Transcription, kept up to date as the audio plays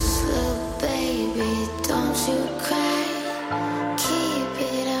you cry, keep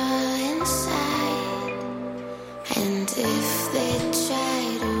it all inside. And if they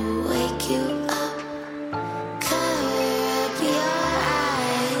try to wake you up, cover up your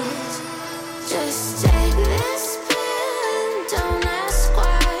eyes. Just take this pill and don't ask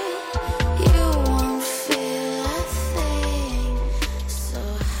why. You won't feel a thing. So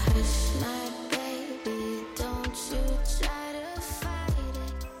hush, my baby, don't you try to fight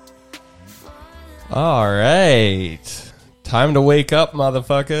it. All right. Time to wake up,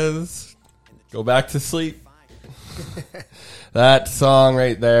 motherfuckers. Go back to sleep. That song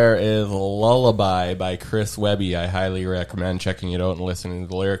right there is Lullaby by Chris Webby. I highly recommend checking it out and listening to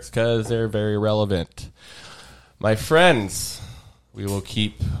the lyrics because they're very relevant. My friends, we will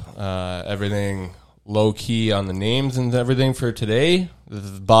keep everything low-key on the names and everything for today. This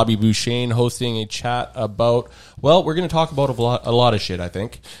is Bobby Bouchane hosting a chat about, well, we're going to talk about a lot of shit, I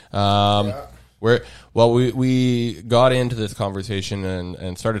think. We got into this conversation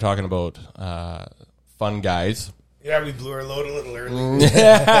and started talking about fun guys. Yeah, we blew our load a little early. Shut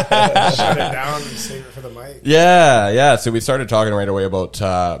it down and save it for the mic. Yeah. So we started talking right away about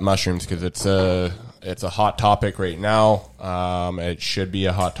mushrooms because it's a hot topic right now. It should be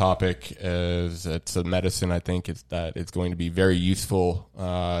a hot topic as it's a medicine. I think it's going to be very useful,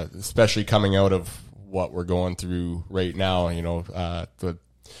 especially coming out of what we're going through right now. You know, the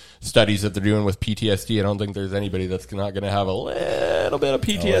studies that they're doing with PTSD. I don't think there's anybody that's not going to have a little bit of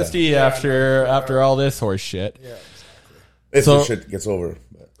PTSD after all this horse shit. Yeah, If the shit gets over.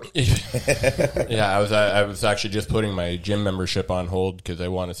 Yeah, I was actually just putting my gym membership on hold because I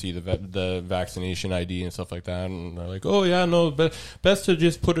want to see the vaccination ID and stuff like that. And they're like, "Oh yeah, no, best to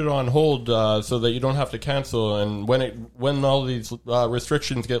just put it on hold so that you don't have to cancel." And when all these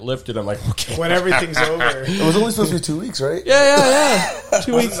restrictions get lifted, I'm like, "Okay." when everything's over. It was only supposed to be 2 weeks, right? Yeah.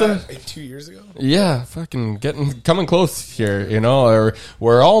 2 weeks. Wasn't that like 2 years ago? Yeah, fucking coming close here, you know. Or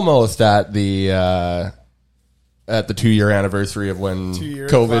we're almost at the 2-year anniversary of when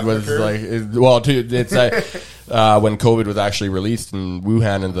COVID was when COVID was actually released in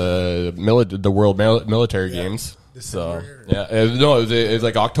Wuhan in the World Military Games. So yeah, it was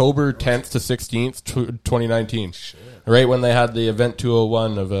like October 10th to 16th, 2019. Shit. Right when they had the Event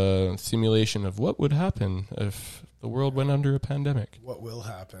 201 of a simulation of what would happen if the world went under a pandemic. What will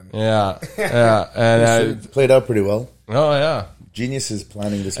happen? Yeah, and It played out pretty well. oh yeah. Genius is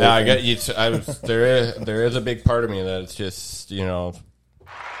planning this. Yeah, I get you. There is a big part of me that it's just, you know,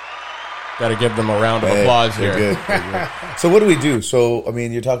 got to give them a round of applause here. They're good. So what do we do? So I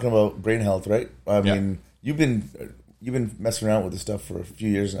mean, you're talking about brain health, right? I mean, you've been messing around with this stuff for a few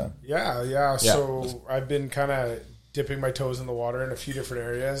years now. Yeah. So I've been kind of dipping my toes in the water in a few different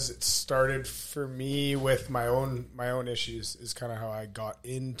areas. It started for me with my own issues. Is kind of how I got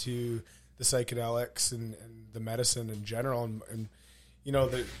into the psychedelics and the medicine in general, and you know,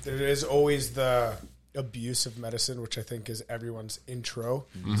 there is always the abuse of medicine, which I think is everyone's intro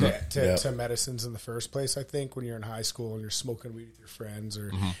to medicines in the first place. I think when you're in high school and you're smoking weed with your friends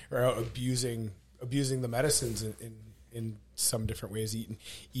or out abusing the medicines in some different ways,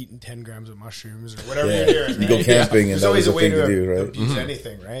 eating 10 grams of mushrooms or whatever you're doing. Right? You go camping, and there's always a way to do, right? abuse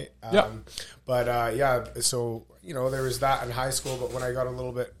anything, right? So you know, there was that in high school, but when I got a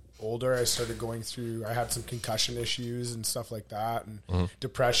little bit older, I started going through, I had some concussion issues and stuff like that, and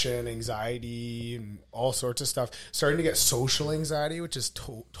depression, anxiety, and all sorts of stuff. Starting to get social anxiety, which is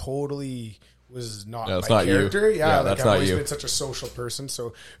totally was not my character. Yeah, like I've always been such a social person.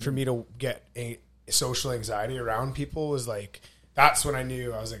 So for me to get social anxiety around people was like, that's when I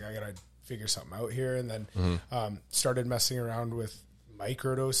knew I was like, I gotta figure something out here. And then started messing around with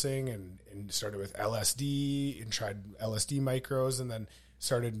microdosing and started with LSD and tried LSD micros, and then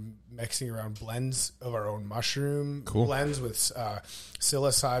started mixing around blends of our own mushroom blends with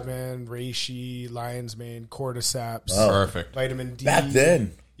psilocybin, reishi, lion's mane, cordyceps, perfect, vitamin D. Back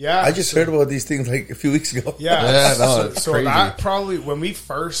then, I just heard about these things like a few weeks ago. So that probably when we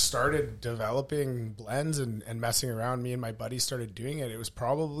first started developing blends and messing around, me and my buddy started doing it. It was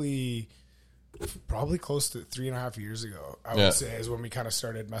probably close to 3.5 years ago, I would say, is when we kind of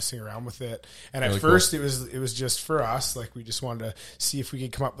started messing around with it. And at first it was just for us, like we just wanted to see if we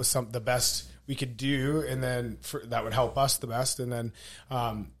could come up with the best we could do, and then that would help us the best. And then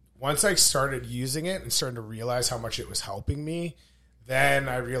once I started using it and starting to realize how much it was helping me, then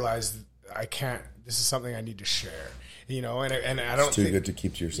I realized this is something I need to share. You know, and I don't. It's too good to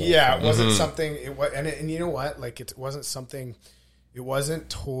keep to yourself. Yeah, it wasn't something. It was, and you know what? Like it wasn't something. It wasn't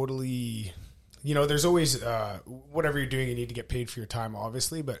totally. You know, there's always whatever you're doing, you need to get paid for your time,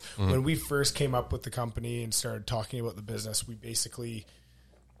 obviously. But when we first came up with the company and started talking about the business, we basically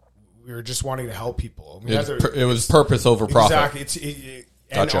we were just wanting to help people. We had to- It was purpose over profit. Exactly.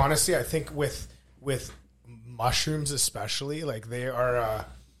 And Gotcha. honestly, I think with mushrooms especially, like they're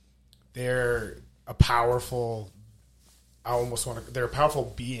a powerful. They're a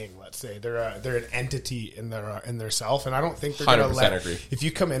powerful being. Let's say they're an entity in their self, and I don't think they're going to 100% let. agree. If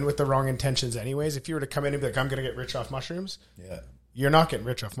you come in with the wrong intentions, anyways, if you were to come in and be like, "I'm going to get rich off mushrooms," Yeah. you're not getting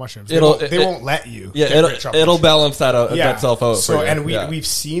rich off mushrooms. They It'll- won't let you. Yeah, get rich off it'll mushrooms. balance that self out. So, for you. and Yeah. we've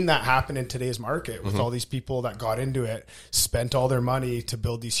seen that happen in today's market with all these people that got into it, spent all their money to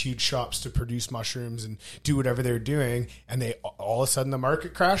build these huge shops to produce mushrooms and do whatever they're doing, and they all of a sudden the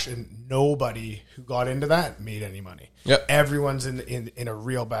market crashed, and nobody who got into that made any money. Yep. Everyone's in a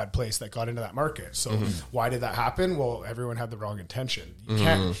real bad place that got into that market. So why did that happen? Well, everyone had the wrong intention.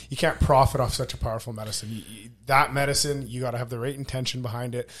 You can't profit off such a powerful medicine. That medicine, you got to have the right intention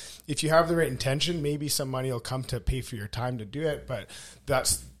behind it. If you have the right intention, maybe some money will come to pay for your time to do it. But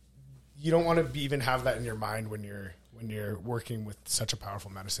you don't want to even have that in your mind when you're working with such a powerful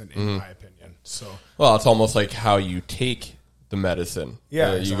medicine, in my opinion. So, Well, it's almost like how you take the medicine.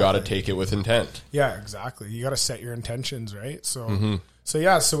 Yeah, You exactly. got to take it with intent. yeah, exactly. You got to set your intentions, right? So,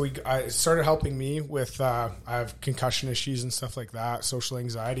 I started helping me with, I have concussion issues and stuff like that, social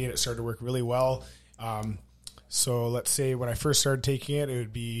anxiety, and it started to work really well. So let's say when I first started taking it, it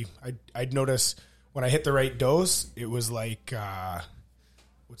would be, I'd notice when I hit the right dose, it was like,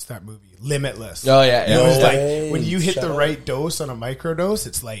 what's that movie? Limitless. Oh, yeah, yeah. It was Hey, like when you hit shut the up. right dose on a microdose,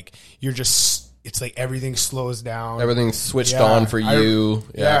 it's like it's like everything slows down. Everything's switched Yeah, on for you.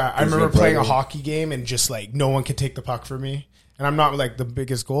 I remember no playing a brainer. hockey game and just like no one could take the puck from me. And I'm not like the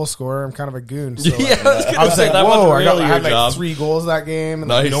biggest goal scorer. I'm kind of a goon. So Yeah, I was gonna I was say, like, that whoa! wasn't really I had your job. like 3 goals that game, and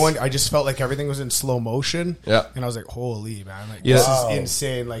Nice. like, no one. I just felt like everything was in slow motion. Yeah. and I was like, holy man, like Yeah. this Wow. is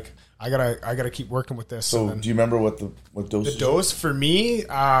insane. Like I gotta keep working with this. So, And then do you remember what dose? the dose for me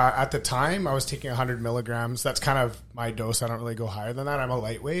at the time, I was taking 100 milligrams. That's kind of my dose. I don't really go higher than that. I'm a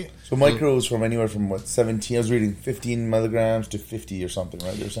lightweight. So micros from anywhere from 17. I was reading 15 milligrams to 50 or something,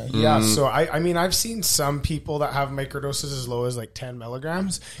 right? You're saying? Yeah, so I mean, I've seen some people that have microdoses as low as like 10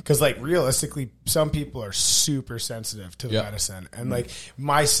 milligrams because, like, realistically, some people are super sensitive to the Yeah. medicine. And, like,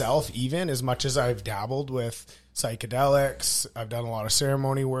 myself, even as much as I've dabbled with psychedelics, I've done a lot of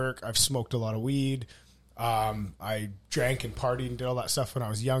ceremony work, I've smoked a lot of weed, I drank and partied and did all that stuff when I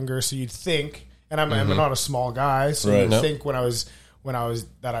was younger. So you'd think, and I'm not a small guy, so Right. you'd No. think when I was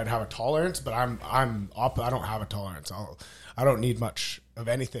that I'd have a tolerance, but I don't have a tolerance. I don't need much of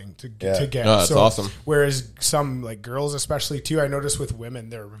anything to get. No, that's awesome. Whereas some like girls, especially too, I notice with women,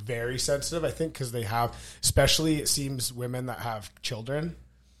 they're very sensitive. I think because they have, especially it seems women that have children,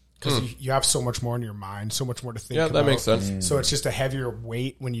 because you have so much more in your mind, so much more to think. Yeah, about. that makes sense. So it's just a heavier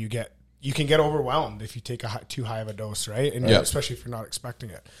weight when you can get overwhelmed if you take too high of a dose, right? And Yeah. especially if you're not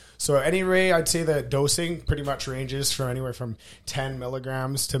expecting it. So anyway, I'd say the dosing pretty much ranges from anywhere from 10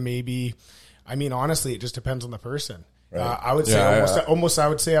 milligrams to maybe, I mean, honestly, it just depends on the person. I would say almost I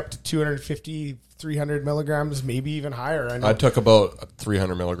would say up to 250, 300 milligrams, maybe even higher. I know. I took about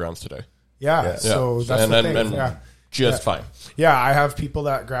 300 milligrams today. Yeah, so Yeah. that's And- the and- thing. and yeah. Just fine. Yeah, I have people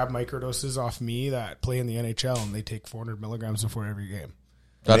that grab microdoses off me that play in the NHL and they take 400 milligrams before every game.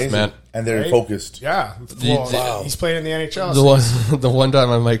 That's Amazing. man. And they're Right? focused. Yeah. Well, he's playing in the NHL. The one time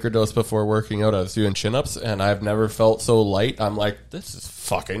I microdosed before working out, I was doing chin ups, and I've never felt so light. I'm like, this is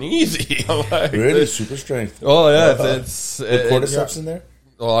fucking easy. I'm like, Really? Super strength. oh yeah, it's With cordyceps in there?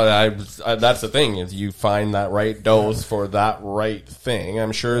 Well, I that's the thing is you find that right dose for that right thing.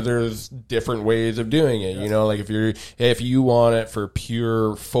 I'm sure there's different ways of doing it. You know, like if you want it for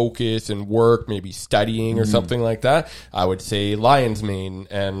pure focus and work, maybe studying or something like that, I would say lion's mane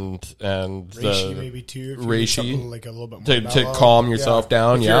and reishi maybe too. If you need reishi something like a little bit more to mellow. calm yourself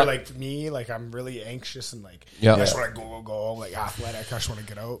down. If Yeah, you're like me, like I'm really anxious and like Yeah. I just want to go, like athletic. I just want to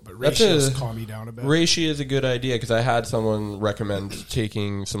get out, but That's reishi a- will calm me down a bit. reishi is a good idea because I had someone recommend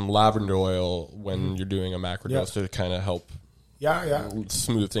taking some lavender oil when you're doing a macrodose to kind of help Yeah.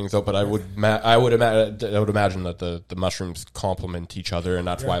 smooth things out. But I would imagine that the mushrooms complement each other, and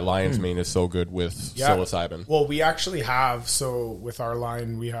that's why lion's mane is so good with psilocybin. Well, we actually have, so with our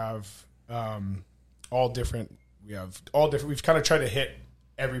line, we have all different. We've kind of tried to hit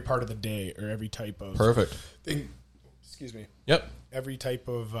every part of the day or every type of Perfect. thing. Excuse me. Yep. Every type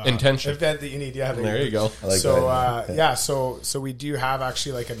of Intention. event that you need. Yeah, There you go. I like So that. so we do have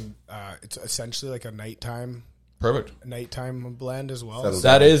actually like it's essentially like a nighttime Perfect. blend as well. Settles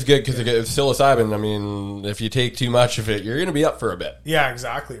That is good because psilocybin. I mean, if you take too much of it, you're going to be up for a bit. Yeah,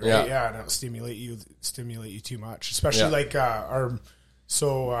 exactly. Right. Yeah. Yeah, and it'll stimulate you too much, especially Yeah. like our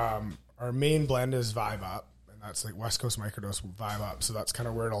main blend is Vibe Up, and and that's like West Coast Microdose Vibe Up. So that's kind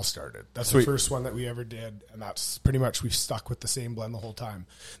of where it all started. That's Sweet. the first one that we ever did, and that's pretty much we've stuck with the same blend the whole time.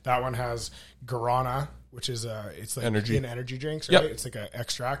 That one has guarana, which is it's like Energy. in energy drinks, right? Yep. It's like an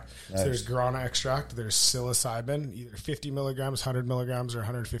extract. Nice. So there's guarana extract, there's psilocybin, either 50 milligrams, 100 milligrams, or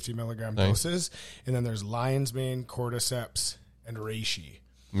 150 milligram doses, and then there's lion's mane, cordyceps, and reishi.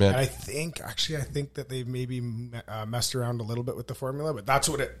 Man. And I think that they've maybe messed around a little bit with the formula, but that's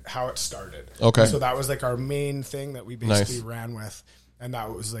how it started. Okay. So that was like our main thing that we basically Nice. ran with, and that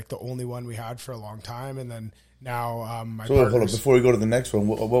was like the only one we had for a long time. And then now my So hold on, partners. before we go to the next one,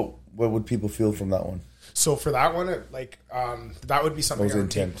 what would people feel from that one? So for that one, that would be something What was I the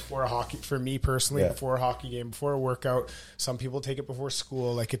would take intent? before a hockey. For me personally, Yeah. before a hockey game, before a workout. Some people take it before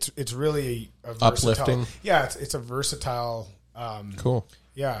school. Like it's really a versatile, Uplifting. Yeah, it's a versatile. Cool.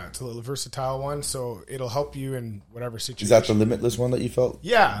 Yeah, it's a little versatile one, so it'll help you in whatever situation. Is that the Limitless one that you felt?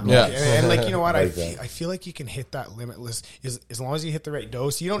 Yeah, like, Yeah. and like you know what, Like that. I feel like you can hit that limitless as long as you hit the right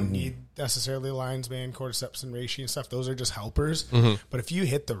dose. You don't need necessarily lion's mane, cordyceps, and reishi and stuff. Those are just helpers. But if you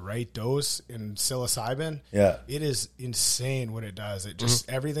hit the right dose in psilocybin, Yeah. it is insane what it does. It just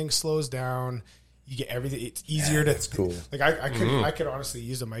everything slows down. You get everything. It's easier to. That's cool. Like I could honestly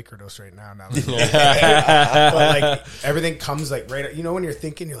use a microdose right now. But like everything comes like right. You know when you're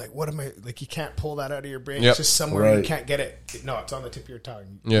thinking, you're like, what am I? Like you can't pull that out of your brain. Yep. It's just somewhere you Right. can't get it. No, it's on the tip of your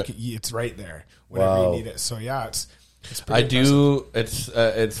tongue. Yeah. It's right there whenever Wow. you need it. So yeah, it's pretty I impressive. do.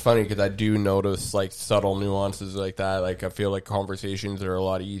 It's funny because I do notice like subtle nuances like that. Like I feel like conversations are a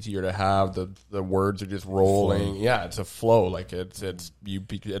lot easier to have. The words are just rolling. Yeah, it's a flow. Like it's a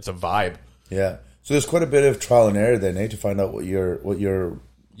vibe. Yeah. So there's quite a bit of trial and error then, to find out what your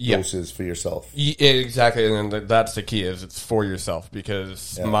Yeah. dose is for yourself. Exactly, and that's the key. Is it's for yourself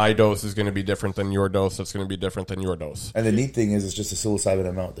because my dose is going to be different than your dose. That's going to be different than your dose. And the neat thing is, it's just a psilocybin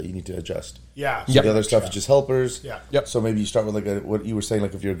amount that you need to adjust. Yeah. So the other stuff is just helpers. Yeah. Yep. So maybe you start with like what you were saying,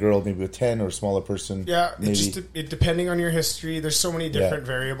 like if you're a girl, maybe with 10 or a smaller person. Yeah, Maybe. depending on your history, there's so many different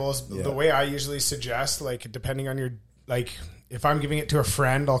variables. Yeah. The way I usually suggest, like depending on your, like if I'm giving it to a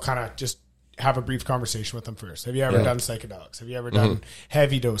friend, I'll kind of just have a brief conversation with them first. Have you ever done psychedelics? Have you ever done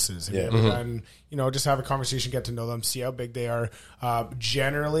heavy doses? Have you ever done, just have a conversation, get to know them, see how big they are.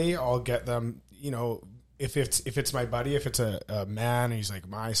 Generally, I'll get them, if it's my buddy, if it's a man, and he's like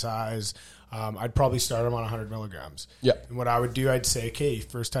my size, I'd probably start him on 100 milligrams. Yeah. And what I would do, I'd say, okay,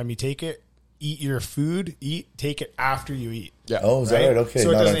 first time you take it, eat your food, take it after you eat. Yeah. Oh, is that right? Okay. So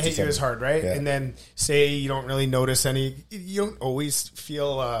it not doesn't after hit you something. as hard, right? Yeah. And then say you don't really notice you don't always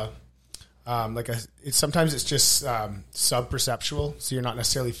feel sometimes it's just sub-perceptual, so you're not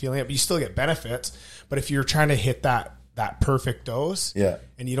necessarily feeling it, but you still get benefits. But if you're trying to hit that perfect dose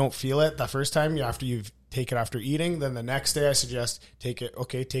and you don't feel it the first time after you've taken it after eating, then the next day I suggest take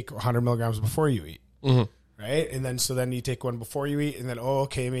 100 milligrams before you eat. Right? And then you take one before you eat, and then,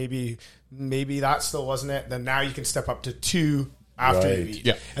 maybe that still wasn't it. Then now you can step up to 2 after you Right. eat.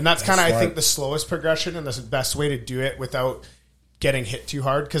 Yeah. And that's kind of, I smart. think, the slowest progression and the best way to do it without getting hit too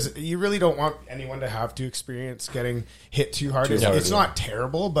hard, because you really don't want anyone to have to experience getting hit too hard. It's not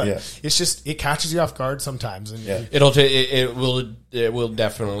terrible, but it's just, it catches you off guard sometimes. And It will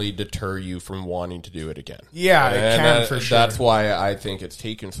definitely deter you from wanting to do it again. Yeah, it can for sure. That's why I think it's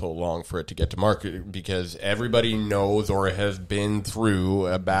taken so long for it to get to market, because everybody knows or has been through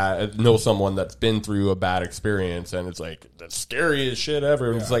know someone that's been through a bad experience, and it's like the scariest shit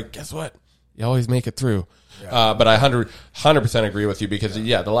ever. And it's like, guess what? You always make it through. But I 100% agree with you, because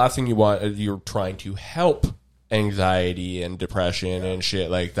the last thing you want, you're trying to help anxiety and depression and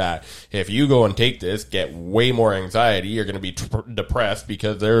shit like that. If you go and take this, get way more anxiety, you're going to be depressed,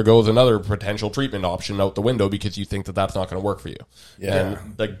 because there goes another potential treatment option out the window, because you think that that's not going to work for you. And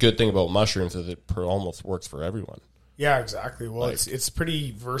the good thing about mushrooms is it almost works for everyone. Yeah, exactly. Well, it's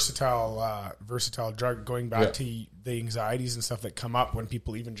pretty versatile drug, going back to the anxieties and stuff that come up when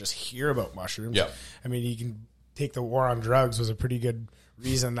people even just hear about mushrooms. Yeah. I mean, you can take the war on drugs was a pretty good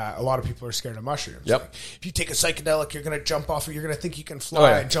reason that a lot of people are scared of mushrooms. Yep. Like, if you take a psychedelic, you're going to jump off, or you're going to think you can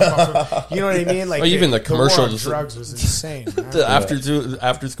fly and jump off. You know what I mean? Like, even the war on commercials- drugs was insane. Man. The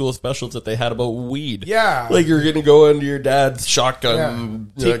after school specials that they had about weed. Yeah. Like you're going to go into your dad's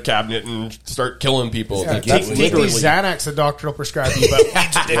shotgun cabinet and start killing people. Yeah, Like, take literally. these Xanax the doctor will prescribe you, but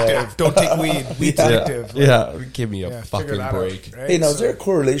weed's addictive. Don't take weed. Weed's addictive. Yeah, give me a Figure fucking that out, break. right? Hey, now is So- there a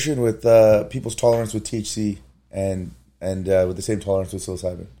correlation with people's tolerance with THC and with the same tolerance with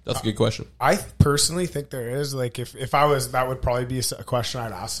psilocybin? That's a good question. I personally think there is. Like, if I was, that would probably be a question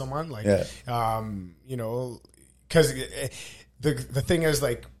I'd ask someone. Like, because the thing is,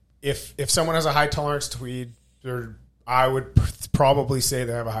 like, if someone has a high tolerance to weed, I would probably say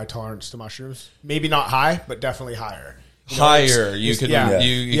they have a high tolerance to mushrooms. Maybe not high, but definitely higher. Higher, you can you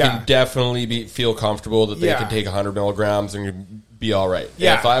Yeah. can definitely feel comfortable that they Yeah. can take 100 milligrams and be all right.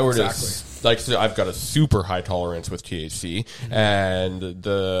 Yeah, If I were exactly. to, like, so I've got a super high tolerance with THC, and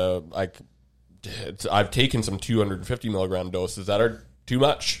I've taken some 250 milligram doses that are too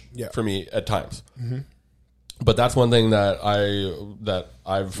much for me at times. But that's one thing that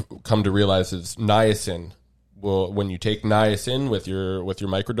I've come to realize is niacin. Well, when you take niacin with your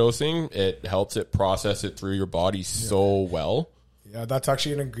microdosing, it helps it process it through your body so well. Yeah, that's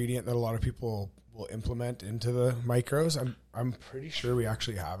actually an ingredient that a lot of people will implement into the micros. I'm pretty sure we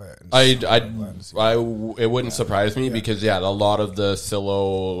actually have it. It wouldn't surprise me because a lot of the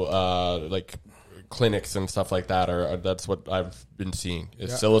psilo like clinics and stuff like that that's what I've been seeing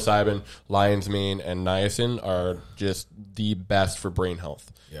is psilocybin, lion's mane, and niacin are just the best for brain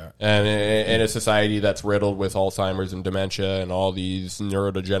health. Yeah. And in a society that's riddled with Alzheimer's and dementia and all these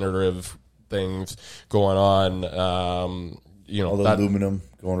neurodegenerative things going on, All the aluminum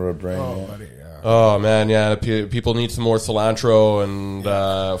going to our brain. Oh, buddy, yeah. Oh man, yeah. People need some more cilantro and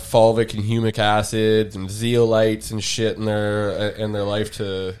fulvic and humic acids and zeolites and shit in their life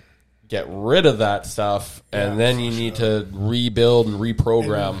to get rid of that stuff, and then you need to rebuild and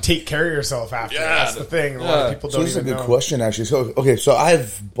reprogram. And take care of yourself after. Yeah. That's the thing. A lot of people So don't this is a even good know. question, actually. So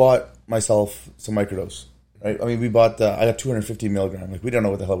I've bought myself some microdose, right? I mean, we bought I got 250 milligram. Like, we don't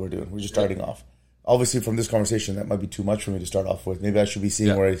know what the hell we're doing. We're just starting off. Obviously, from this conversation, that might be too much for me to start off with. Maybe I should be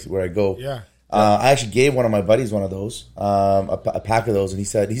seeing where I go. Yeah. I actually gave one of my buddies one of those, a pack of those, and he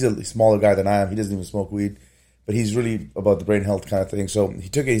said he's a smaller guy than I am. He doesn't even smoke weed, but he's really about the brain health kind of thing. So he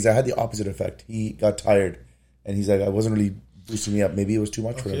took it. He's I had the opposite effect. He got tired, and he's like, I wasn't really boosting me up. Maybe it was too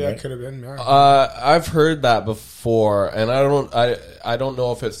much for him. Yeah, Right? it could have been. Yeah. I've heard that before, and I don't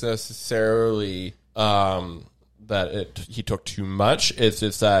know if it's necessarily that he took too much. It's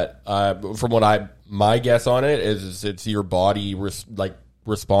just that from what my guess on it is it's your body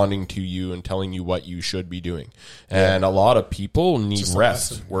responding to you and telling you what you should be doing. And a lot of people need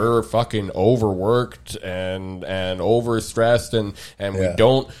rest. We're fucking overworked and overstressed and we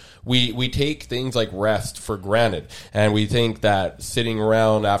don't we take things like rest for granted, and we think that sitting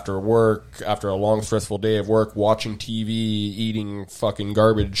around after work, after a long stressful day of work, watching TV, eating fucking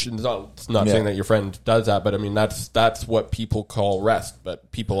garbage. It's not saying that your friend does that, but I mean that's what people call rest.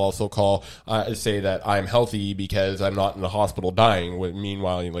 But people also say that I'm healthy because I'm not in the hospital dying.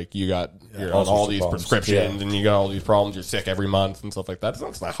 Meanwhile, like you're on all these prescriptions and you got all these problems. You're sick every month and stuff like that.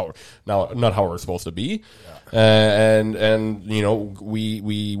 That's not how we're supposed to be. And you know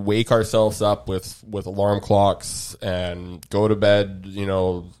we wake ourselves up with alarm clocks and go to bed, you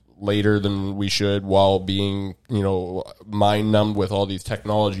know, later than we should while being, you know, mind numbed with all these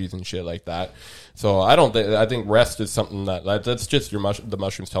technologies and shit like that. So I think rest is something that's just the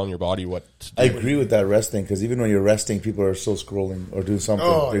mushrooms telling your body what to do. I agree with that resting, because even when you're resting, people are still scrolling or doing something.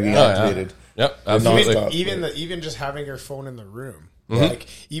 Oh, They're yeah. deactivated. Yep, absolutely. Nonstop. Even just having your phone in the room, Mm-hmm. like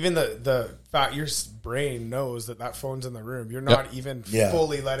even the fact your brain knows that phone's in the room. You're not even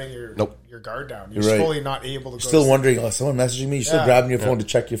fully letting your guard down. You're right. fully not able to. You're still wondering, oh, someone messaging me? You're still Yeah. grabbing your phone to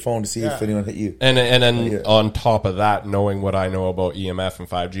check your phone to see if anyone hit you. And then on top of that, knowing what I know about EMF and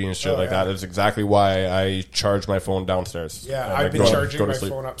 5G and shit that is exactly why I charge my phone downstairs. Yeah, And I've been go charging to my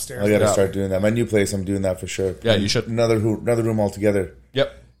sleep. phone upstairs. I got to start doing that. My new place, I'm doing that for sure. Yeah, you should. Another room altogether.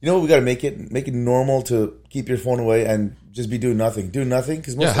 Yep. You know what? We got to make it normal to keep your phone away and just be doing nothing. Do nothing,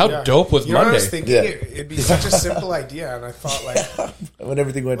 because Dope was You know what I Monday. was thinking? Yeah. It'd be such a simple idea, and I thought like when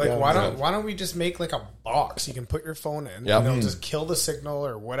everything went down. why don't we just make like a box you can put your phone in? Yep. You know, just kill the signal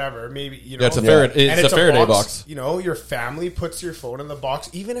or whatever. Maybe it's a Faraday. and It's a Faraday box. You know, your family puts your phone in the box,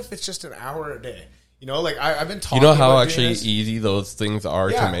 even if it's just an hour a day. You know, like I've been talking. You know how about actually doing this. easy those things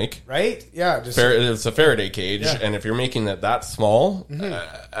are to make? Right? Yeah. Just It's a Faraday cage, Yeah. and if you're making it that small,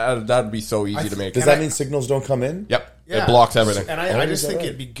 that'd be so easy to make. Does that mean signals don't come in? Yep. Yeah. It blocks everything. And I just think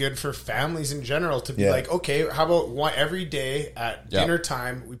it'd be good for families in general to be like, okay, how about every day at dinner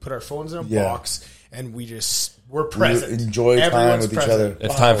time we put our phones in a box and we're present. We enjoy time Everyone's with present. each other.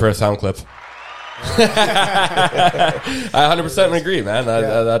 It's time for a sound clip. I 100% agree, man.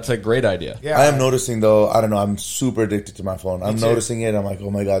 That's a great idea. Yeah. I am noticing, though, I don't know, I'm super addicted to my phone. I'm noticing it. I'm like,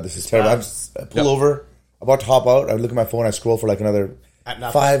 oh my God, this is terrible. I pull over, about to hop out. I look at my phone. I scroll for like another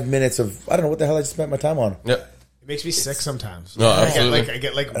 5 minutes of, I don't know what the hell I just spent my time on. Yep. It makes me sick sometimes. No, absolutely. I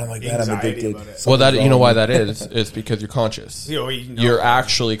get like I'm like, man, I'm anxiety addicted. about it. Well, that you know why that is? It's because you're conscious. You know. You're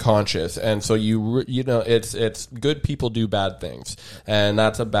actually conscious, and so you know it's good people do bad things, and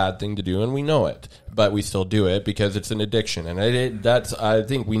that's a bad thing to do, and we know it, but we still do it because it's an addiction, and that's I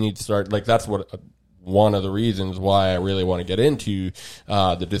think we need to start like that's what one of the reasons why I really want to get into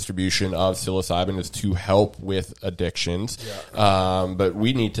the distribution of psilocybin is to help with addictions. But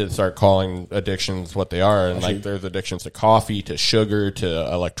we need to start calling addictions what they are. And like there's addictions to coffee, to sugar,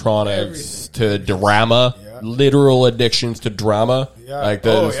 to electronics, to drama, literal addictions to drama. Like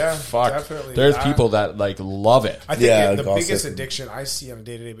definitely. There's people that like love it. I think the biggest addiction I see on a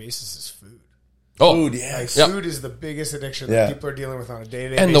day-to-day basis is food. Food, yeah. Like, food is the biggest addiction that people are dealing with on a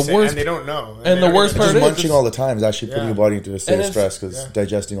day-to-day basis, and they don't know. And the worst part is munching all the time is actually putting your body into a state of stress because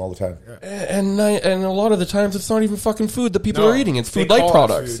digesting all the time. And a lot of the times it's not even fucking food that people are eating. It's food-like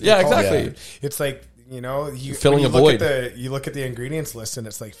products. Exactly. It's like, you filling a void. You look at the ingredients list and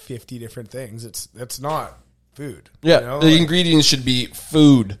it's like 50 different things. It's not food. Yeah, the ingredients should be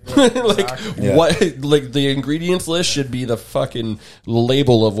food. What? Like the ingredients list should be the fucking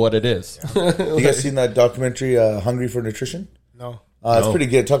label of what it is. You guys seen that documentary, Hungry for Nutrition? No. It's pretty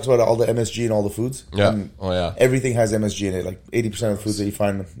good. It talks about all the MSG in all the foods. Yeah. Everything has MSG in it. Like 80% of the foods that you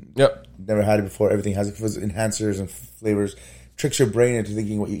find, never had it before. Everything has it. Enhancers and flavors. Tricks your brain into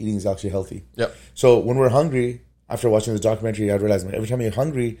thinking what you're eating is actually healthy. Yep. So when we're hungry, after watching this documentary, I realized every time you're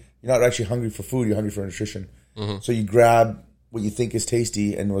hungry, you're not actually hungry for food. You're hungry for nutrition. Mm-hmm. So you grab what you think is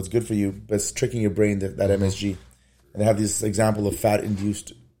tasty and what's good for you, but it's tricking your brain that MSG. And they have this example of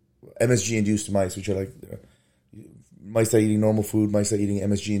MSG-induced mice, which are like mice that are eating normal food, mice that are eating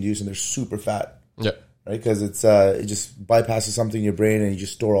MSG-induced, and they're super fat. Yeah. Right? Because it just bypasses something in your brain and you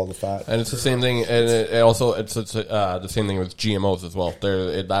just store all the fat. And it's the same thing, and it's the same thing with GMOs as well.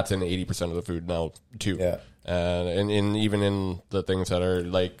 That's in 80% of the food now too. Yeah. And even in the things that are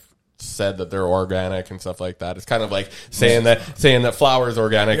like said that they're organic and stuff like that, it's kind of like saying that flour is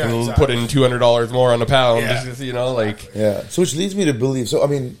organic and putting $200 more on a pound. Yeah. So which leads me to believe. So I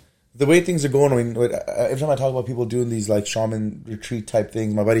mean, the way things are going, every time I talk about people doing these like shaman retreat type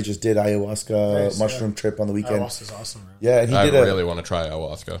things, my buddy just did ayahuasca mushroom trip on the weekend. Ayahuasca's awesome, man. Yeah, and I really want to try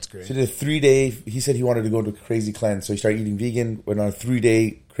ayahuasca. That's great. So he did a 3-day. He said he wanted to go into a crazy cleanse, so he started eating vegan. Went on a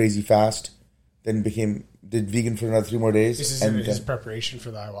 3-day crazy fast, then did vegan for another 3 more days. This is his preparation for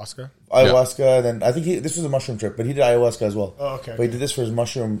the ayahuasca. Then I think this was a mushroom trip, but he did ayahuasca as well. Oh, okay. But he did this for his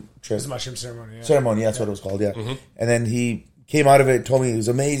mushroom trip. His mushroom ceremony. Ceremony, that's what it was called. Yeah, and then he came out of it, told me it was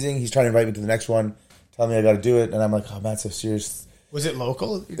amazing. He's trying to invite me to the next one, telling me I got to do it, and I'm like, oh man, it's so serious. Was it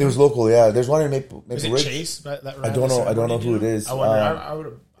local? It was local, yeah. There's one in Maple Ridge. Chase? I don't know who it is. I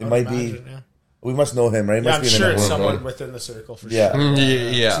wonder. It might be. Yeah. We must know him, right? It I'm sure it's someone within the circle for sure. Yeah.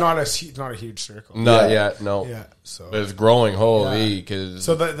 It's not a huge circle. Not yet, no. Yeah, so but it's growing. Holy, because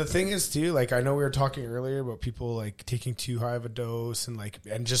so the thing is too. Like I know we were talking earlier about people like taking too high of a dose and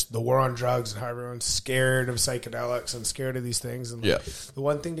just the war on drugs and how everyone's scared of psychedelics and scared of these things. And the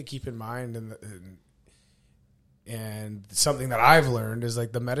one thing to keep in mind and something that I've learned is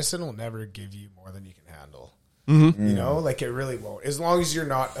like the medicine will never give you more than you can handle. Mm-hmm. Like it really won't, as long as you're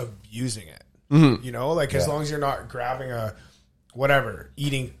not abusing it. Mm-hmm. As long as you're not grabbing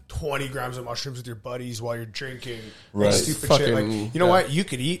eating 20 grams of mushrooms with your buddies while you're drinking stupid shit. Like, what? You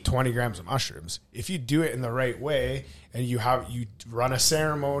could eat 20 grams of mushrooms if you do it in the right way and you run a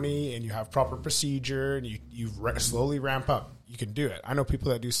ceremony and you have proper procedure and you slowly ramp up. You can do it. I know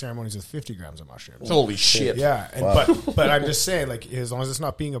people that do ceremonies with 50 grams of mushrooms. Holy shit. Yeah. But I'm just saying, as long as it's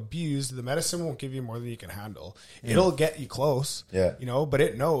not being abused, the medicine won't give you more than you can handle. It'll get you close. Yeah. But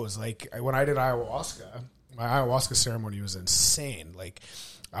it knows. Like when I did ayahuasca, my ayahuasca ceremony was insane. Like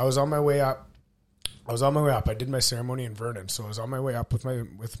I was on my way up. I did my ceremony in Vernon, so I was on my way up with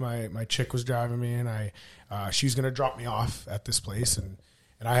my chick was driving me, and she was gonna drop me off at this place, and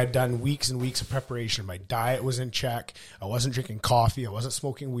I had done weeks and weeks of preparation. My diet was in check. I wasn't drinking coffee. I wasn't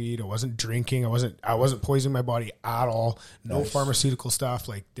smoking weed. I wasn't drinking. I wasn't poisoning my body at all. No pharmaceutical stuff.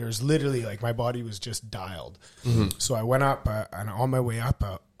 Like there's literally my body was just dialed. Mm-hmm. So I went up, and on my way up,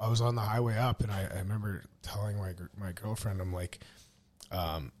 I was on the highway up, and I remember telling my girlfriend, I'm like,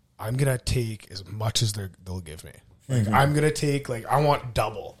 I'm gonna take as much as they'll give me. I'm gonna take I want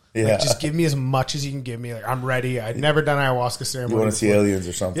double. Yeah. Just give me as much as you can give me. I'm ready. I'd never done ayahuasca ceremony. You want to see aliens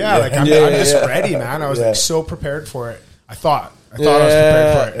or something? Yeah, I'm just ready, man. I was so prepared for it. I thought I was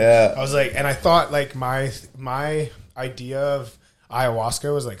prepared for it. Yeah. I was and I thought my idea of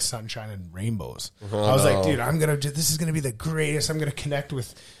ayahuasca was sunshine and rainbows. I was dude, this is gonna be the greatest. I'm gonna connect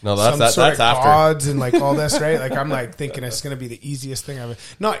with that's gods and all this, right? I'm thinking it's gonna be the easiest thing ever.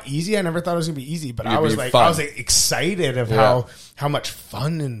 Not easy. I never thought it was gonna be easy, but I was excited of how much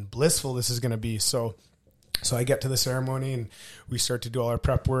fun and blissful this is gonna be. So So I get to the ceremony and we start to do all our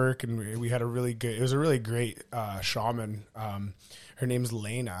prep work, and we had it was a really great shaman. Her name's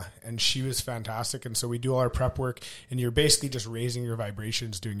Lena, and she was fantastic. And so we do all our prep work, and you're basically just raising your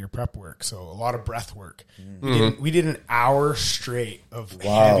vibrations doing your prep work. So a lot of breath work. We did an hour straight of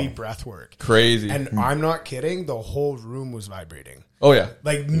heavy breath work. Crazy. And I'm not kidding. The whole room was vibrating. Oh yeah.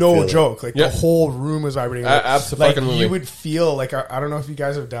 Like no joke. Like the whole room was vibrating. Like, Absolutely. you would feel like, I don't know if you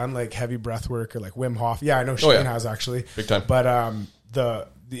guys have done like heavy breath work or like Wim Hof. Yeah, I know Shane has actually. Big time. But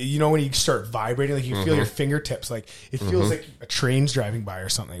you know, when you start vibrating, like you feel your fingertips, like it feels like a train's driving by or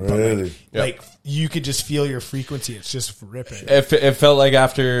something. But Really? like you could just feel your frequency. It's just ripping. It felt like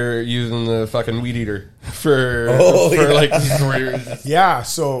after using the fucking weed eater for like Yeah.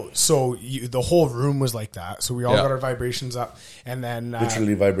 So the whole room was like that. So we all got our vibrations up, and then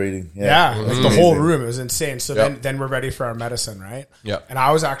Literally vibrating. yeah, like the whole room. It was insane. So then we're ready for our medicine, right? Yeah. And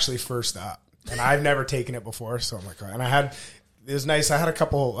I was actually first up, and I've never taken it before. So I'm like, and it was nice. I had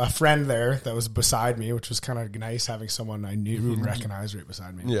a friend there that was beside me, which was kind of nice having someone I knew and recognized right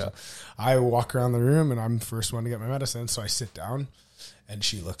beside me. Yeah. So I walk around the room, and I'm the first one to get my medicine. So I sit down, and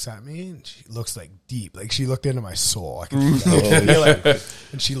she looks at me, and she looks like deep, like she looked into my soul. I can feel it.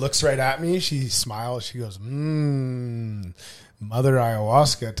 And she looks right at me. She smiles. She goes, Mother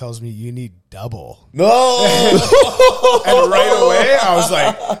Ayahuasca tells me you need double. No. And right away, I was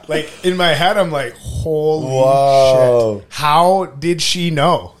like in my head, I'm like, holy shit. How did she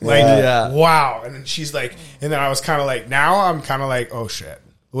know? Like, wow. And then she's like, and then I was kind of like, now I'm kind of like, oh shit.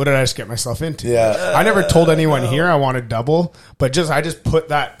 What did I just get myself into? Yeah. I never told anyone here I wanted double, but I just put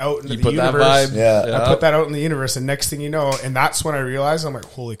that out into the universe. That vibe. Yeah. I put that out in the universe, and next thing you know, and that's when I realized, I'm like,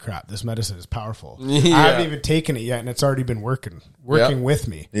 holy crap, this medicine is powerful. Yeah. I haven't even taken it yet, and it's already been working with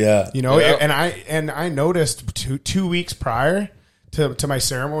me. Yeah. You know, Yeah. and I noticed 2 weeks prior to my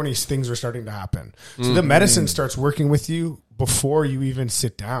ceremonies, things were starting to happen. So the medicine starts working with you before you even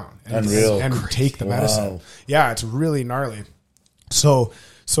sit down and take the medicine. Yeah, it's really gnarly. So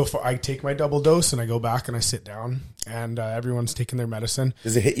I take my double dose and I go back and I sit down, and everyone's taking their medicine.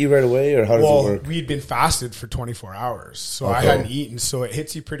 Does it hit you right away, or how does it work? We'd been fasted for 24 hours, so I hadn't eaten, so it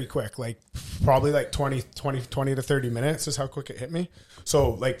hits you pretty quick, like probably like 20 to 30 minutes is how quick it hit me.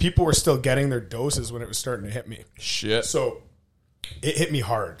 So like people were still getting their doses when it was starting to hit me. Shit. So it hit me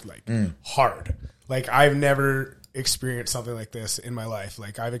hard, like hard. Like I've never experienced something like this in my life.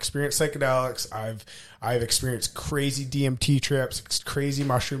 Like I've experienced psychedelics, I've experienced crazy DMT trips, crazy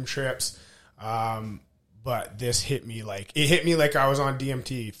mushroom trips, but this hit me like I was on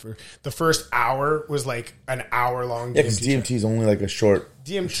DMT. For the first hour was like an hour long. Yeah, because DMT is only like a short.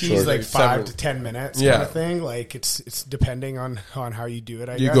 DMT is like 5 to 10 minutes kind of thing. Like it's depending on how you do it.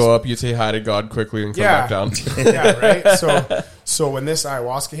 I guess you go up, you say hi to God quickly, and come back down. Yeah, right. So when this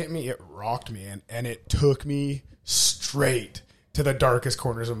ayahuasca hit me, it rocked me, and it took me straight to the darkest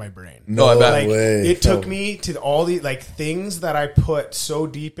corners of my brain. No, I bet. Like, way. it took me to all the like things that I put so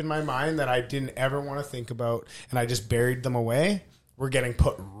deep in my mind that I didn't ever want to think about, and I just buried them away. Were getting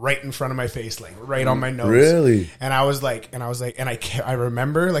put right in front of my face, like right on my nose. Really? And I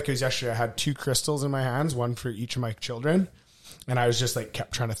remember like it was yesterday. I had 2 crystals in my hands, one for each of my children. And I was just like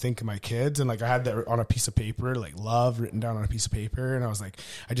kept trying to think of my kids, and like I had that on a piece of paper, like love written down on a piece of paper, and I was like,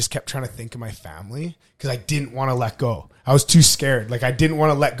 I just kept trying to think of my family because I didn't want to let go. I was too scared. Like I didn't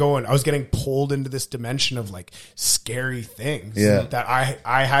want to let go, and I was getting pulled into this dimension of like scary things that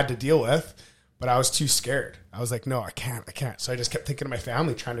I had to deal with, but I was too scared. I was like, no, I can't. So I just kept thinking of my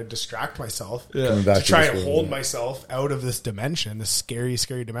family, trying to distract myself to try and hold myself out of this dimension, this scary,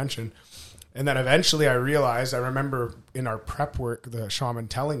 scary dimension. And then eventually I realized, I remember in our prep work, the shaman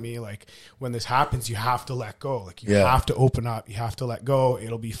telling me, like, when this happens, you have to let go. Like, you have to open up. You have to let go.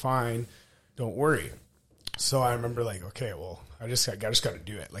 It'll be fine. Don't worry. So I remember, like, okay, well, I just got to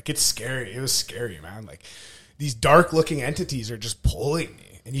do it. Like, it's scary. It was scary, man. Like, these dark-looking entities are just pulling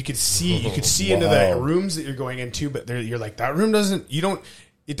me. And you could see into the rooms that you're going into, but you're like, that room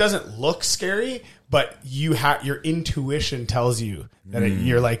it doesn't look scary, but your intuition tells you that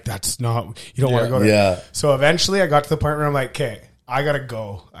you're like, that's not, you don't want to go there. Yeah. So eventually I got to the point where I'm like, okay, I got to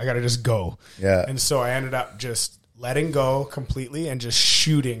go. I got to just go. Yeah. And so I ended up just letting go completely and just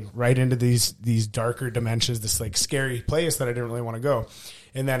shooting right into these darker dimensions, this like scary place that I didn't really want to go.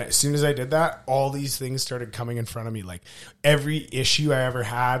 And then as soon as I did that, all these things started coming in front of me. Like every issue I ever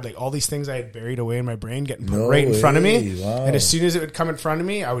had, like all these things I had buried away in my brain getting put right in front of me. Wow. And as soon as it would come in front of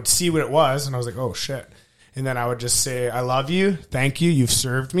me, I would see what it was. And I was like, oh shit. And then I would just say, I love you. Thank you. You've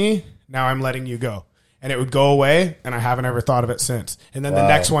served me. Now I'm letting you go. And it would go away. And I haven't ever thought of it since. And then the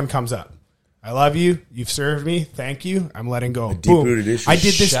next one comes up. I love you. You've served me. Thank you. I'm letting go. Boom. Deep-rooted issue. I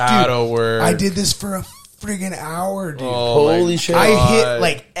did this. Shadow word. I did this for a friggin' hour, dude. Holy shit! I hit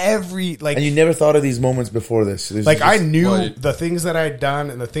like every like. And you never thought of these moments before this. Like I knew the things that I'd done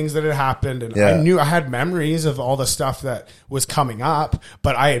and the things that had happened, and I knew I had memories of all the stuff that was coming up,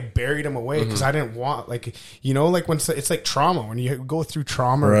 but I had buried them away because I didn't want, like, you know, like when it's like trauma, when you go through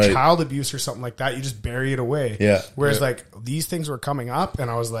trauma or child abuse or something like that, you just bury it away. Yeah. Whereas like these things were coming up,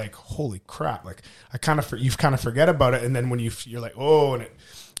 and I was like, holy crap! Like I kind of you kind of forget about it, and then when you're like, oh,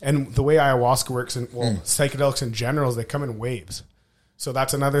 and the way ayahuasca works, and psychedelics in general, is they come in waves. So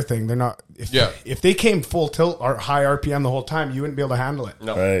that's another thing. They're not if they came full tilt or high RPM the whole time, you wouldn't be able to handle it.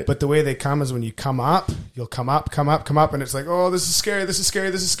 No. Right. But the way they come is when you come up, you'll come up, and it's like, oh, this is scary, this is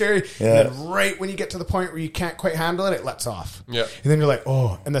scary, this is scary. Yeah. And then right when you get to the point where you can't quite handle it, it lets off. Yeah. And then you're like,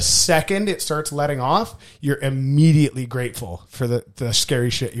 oh, and the second it starts letting off, you're immediately grateful for the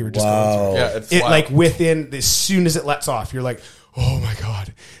scary shit you were just going through. Yeah, it's It wild. like within, as soon as it lets off, you're like, oh my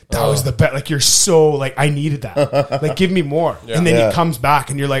God, that was the best. Like you're so like, I needed that. Like give me more. And then it comes back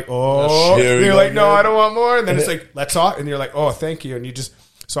and you're like, oh, and you're like, no, I don't want more. And then it's like, let's off. And you're like, oh, thank you. And you just,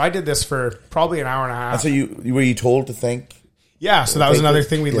 so I did this for probably an hour and a half. And so you were you told to thank? Yeah, so that was Thank another you.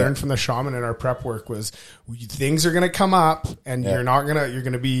 thing we Yeah. learned from the shaman in our prep work was things are going to come up and you're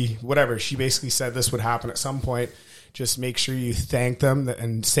going to be whatever. She basically said this would happen at some point. Just make sure you thank them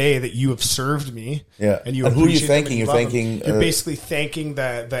and say that you have served me. Yeah. And you And who are you appreciate them thanking? and You're love them. thanking, You're basically thanking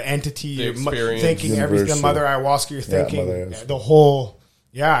the entity. You're experience. thanking everything. The Universal. Mother Ayahuasca. You're thanking Mother Ayahuasca. the whole.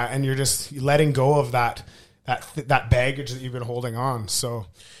 Yeah, and you're just letting go of that baggage that you've been holding on. So,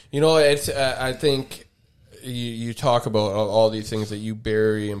 You know, it's. I think you talk about all these things that you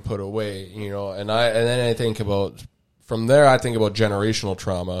bury and put away. You know, and then I think about from there. I think about generational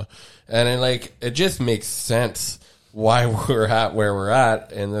trauma, and it just makes sense why we're at where we're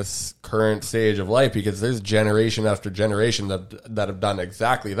at in this current stage of life, because there's generation after generation that have done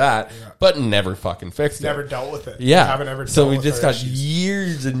exactly that, but never fucking fixed never it. dealt with it. Yeah. Haven't ever So dealt we with just our got issues.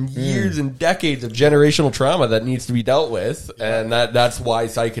 years and years and decades of generational trauma that needs to be dealt with, and that's why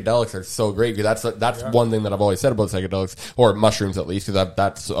psychedelics are so great. Because that's one thing that I've always said about psychedelics, or mushrooms at least. Because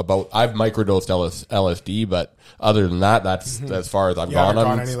I've microdosed LSD, but other than that, that's as far as I've You haven't gone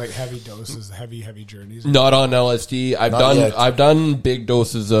gone on. any like heavy doses, heavy journeys. Not on LSD. yet. I've done big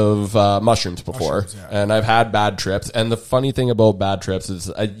doses of mushrooms before, Mushrooms, yeah. and I've had bad trips. And the funny thing about bad trips is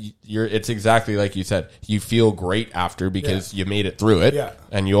it's exactly like you said. You feel great after because you made it through it, Yeah.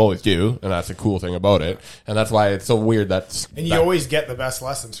 and you always do, and that's the cool thing about it. And that's why it's so weird. And you always get the best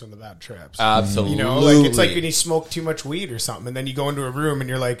lessons from the bad trips. Absolutely, You know, like it's like when you smoke too much weed or something, and then you go into a room and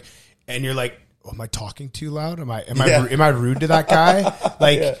you're like, oh, am I talking too loud? Am I rude to that guy?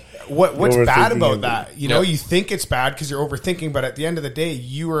 Like, what's You're bad overthinking about it. that? You know, Yep. you think it's bad because you're overthinking, but at the end of the day,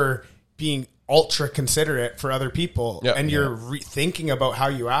 you are being ultra considerate for other people, Yep. and you're thinking about how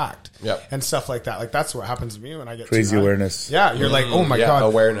you act, Yep. and stuff like that. Like that's what happens to me when I get Crazy too high. awareness. Yeah, you're like, oh my god,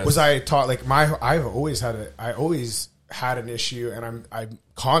 awareness. Was I taught like I've always had an issue, and I'm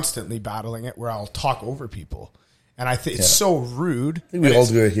constantly battling it where I'll talk over people. And I think it's so rude. I think we all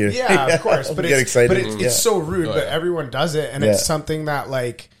do it here. Yeah, of course. But We get excited. But it's Yeah. so rude. But everyone does it, and it's something that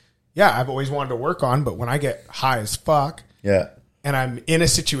I've always wanted to work on. But when I get high as fuck, Yeah. and I'm in a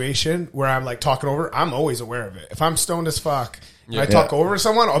situation where I'm like talking over, I'm always aware of it. If I'm stoned as fuck and I talk over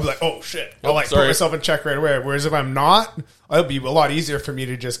someone, I'll be like, oh shit. I'll put sorry. myself in check right away. Whereas if I'm not, it'll be a lot easier for me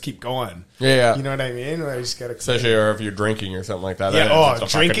to just keep going. Yeah. You know what I mean? I just get excited. especially if you're drinking or something like that. Yeah, then it's a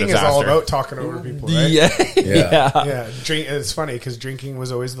fucking drinking is all disaster. about talking over people, right? Yeah, Yeah. Yeah, it's funny because drinking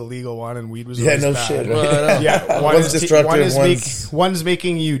was always the legal one and weed was Yeah, always no bad. shit. Right? Yeah, One's destructive, one's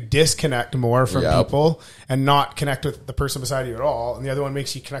making you disconnect more from Yep. people and not connect with the person beside you at all, and the other one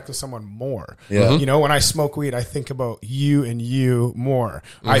makes you connect with someone more. Yeah. You know, when I smoke weed, I think about you and you more.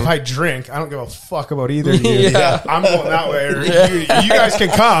 If I drink, I don't give a fuck about either of you. Yeah. I'm going that way. Or you guys can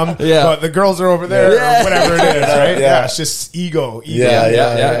come, Yeah. but the girls are over there or whatever it is, right? Yeah. It's just ego. Yeah,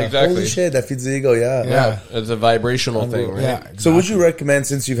 exactly. Holy shit, that feeds the ego. Yeah. Yeah. It's a vibrational thing, right? Yeah. So, would you recommend,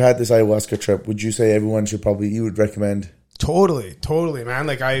 since you've had this ayahuasca trip, would you say everyone should you would recommend? Totally, man.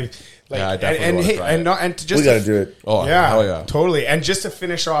 Like I definitely wanna try it. and to just We got to do it. Oh, yeah, hell yeah. totally. And just to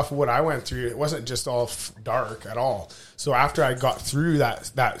finish off what I went through, it wasn't just all dark at all. So after I got through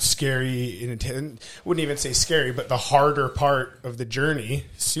that scary, wouldn't even say scary, but the harder part of the journey,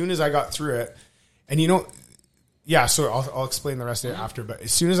 as soon as I got through it, and so I'll explain the rest of it after. But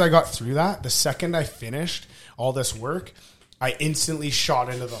as soon as I got through that, the second I finished all this work, I instantly shot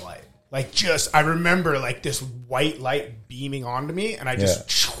into the light. I remember this white light beaming onto me, and I just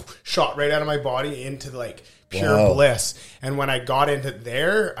shot right out of my body into like pure bliss. And when I got into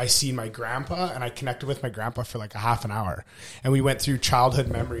there, I seen my grandpa, and I connected with my grandpa for like a half an hour. And we went through childhood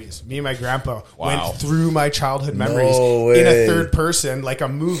memories. Me and my grandpa went through my childhood memories in a third person, like a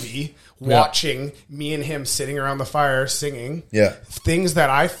movie, watching me and him sitting around the fire singing things that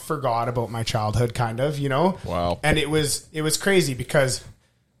I forgot about my childhood, kind of, you know? Wow. And it was crazy because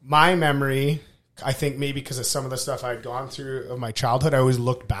my memory, I think maybe because of some of the stuff I'd gone through of my childhood, I always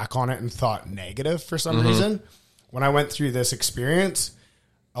looked back on it and thought negative for some reason. When I went through this experience,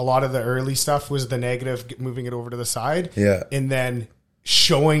 a lot of the early stuff was the negative, moving it over to the side. Yeah. And then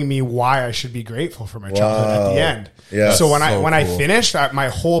showing me why I should be grateful for my childhood at the end. Yeah. So when I finished, my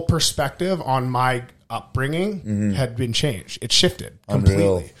whole perspective on my upbringing had been changed. It shifted completely.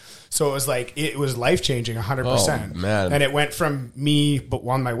 Unreal. So it was like, it was life changing 100%. Oh, man. And it went from me, but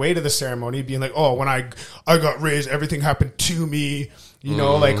on my way to the ceremony, being like, oh, when I got raised, everything happened to me. You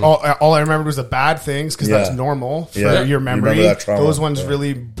know, like all I remembered was the bad things, because that's normal for your memory. You remember that trauma. Those ones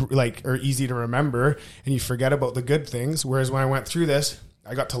really like are easy to remember, and you forget about the good things. Whereas when I went through this,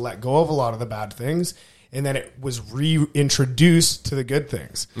 I got to let go of a lot of the bad things, and then it was reintroduced to the good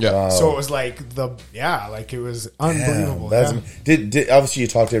things. Yeah. Wow. So it was like it was unbelievable. Did obviously you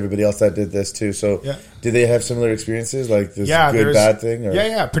talked to everybody else that did this too. So did they have similar experiences, like this good bad thing? Or?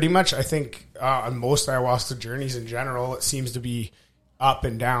 Yeah, pretty much. I think on most ayahuasca journeys in general, it seems to be up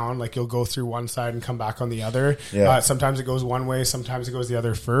and down. Like you'll go through one side and come back on the other. Yeah. Sometimes it goes one way, sometimes it goes the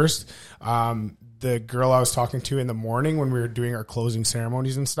other first. The girl I was talking to in the morning when we were doing our closing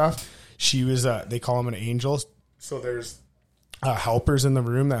ceremonies and stuff, she was they call them an angel. So there's helpers in the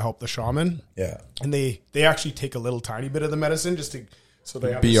room that help the shaman. Yeah, and they actually take a little tiny bit of the medicine just to so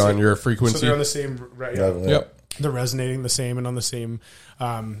they have be on your frequency. So they're on the same level. Yep. They're resonating the same and on the same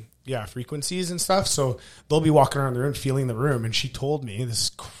frequencies and stuff. So they'll be walking around the room, feeling the room. And she told me, this is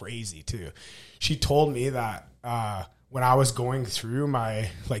crazy too. She told me that when I was going through my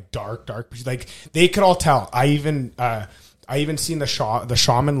like dark, like they could all tell. I even seen the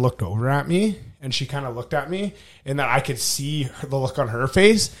shaman looked over at me, and she kind of looked at me, and that I could see the look on her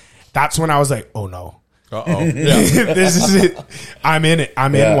face. That's when I was like, oh no. Uh-oh. Yeah. This is it. I'm in it.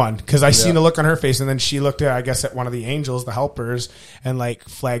 I'm in one. Because I seen the look on her face, and then she looked at, I guess, at one of the angels, the helpers, and like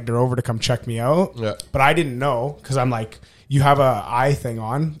flagged her over to come check me out. Yeah. But I didn't know, because I'm like, you have a eye thing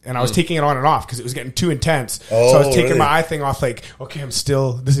on, and I was taking it on and off because it was getting too intense. So I was taking my eye thing off, like, okay,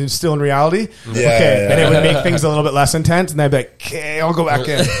 this is still in reality. Okay. And it would make things a little bit less intense, and I'd be like, okay, I'll go back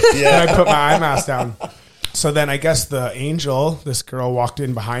in. And I put my eye mask down. So then I guess the angel, this girl, walked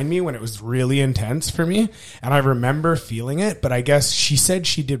in behind me when it was really intense for me. And I remember feeling it, but I guess she said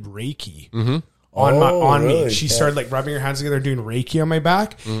she did Reiki on me. She started like rubbing her hands together, doing Reiki on my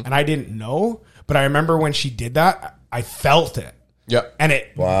back. And I didn't know, but I remember when she did that, I felt it. Yeah. And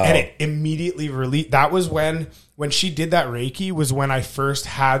it immediately released. That was when she did that Reiki was when I first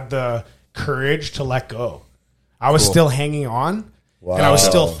had the courage to let go. I was still hanging on. Wow. And I was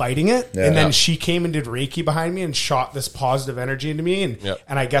still fighting it. Yeah. And then she came and did Reiki behind me and shot this positive energy into me. And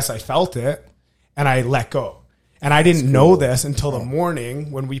I guess I felt it, and I let go. And I didn't know this until the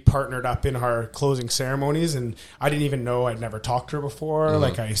morning when we partnered up in our closing ceremonies. And I didn't even know, I'd never talked to her before.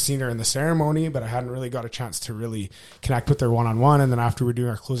 Like I seen her in the ceremony, but I hadn't really got a chance to really connect with her one-on-one. And then after we were doing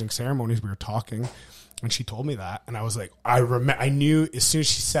our closing ceremonies, we were talking. And she told me that, and I was like, I knew as soon as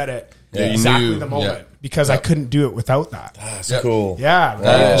she said it, exactly the moment, because I couldn't do it without that. That's cool.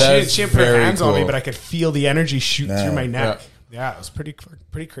 Yeah, she didn't put her hands on me, but I could feel the energy shoot through my neck. Yeah, it was pretty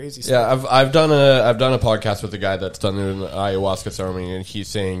crazy stuff. Yeah, I've done a podcast with a guy that's done an ayahuasca ceremony, and he's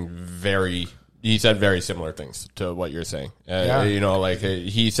saying he said very similar things to what you're saying. You know, like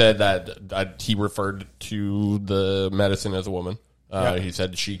he said that he referred to the medicine as a woman. He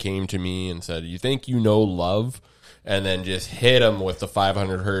said she came to me and said, "You think you know love?" And then just hit him with the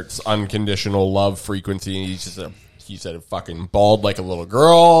 500 hertz unconditional love frequency. He said it fucking bawled like a little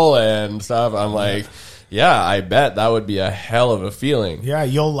girl and stuff. I'm like, yeah, I bet that would be a hell of a feeling. Yeah,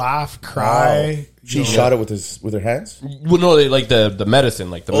 you'll laugh, cry. Wow. She shot it with her hands? Well, no, like the medicine.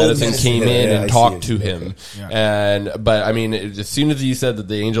 Like the medicine came in and talked to him. But I mean, as soon as you said that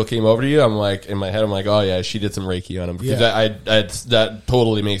the angel came over to you, I'm like, in my head, I'm like, oh yeah, she did some Reiki on him. Because that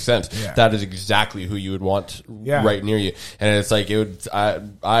totally makes sense. Yeah. That is exactly who you would want right near you. And it's like,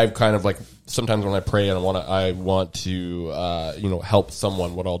 I've kind of like, sometimes when I pray and I want to help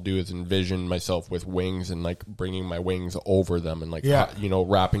someone, what I'll do is envision myself with wings and like bringing my wings over them and like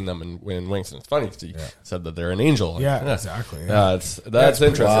wrapping them in wings. And it's funny because you said that they're an angel. Exactly. That's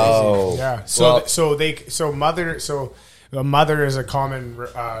interesting. Wow. Yeah. So a mother is a common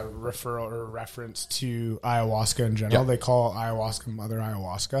referral or reference to ayahuasca in general. Yeah. They call ayahuasca mother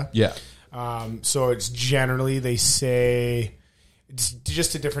ayahuasca. Yeah. So it's generally, they say it's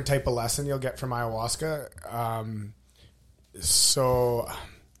just a different type of lesson you'll get from ayahuasca.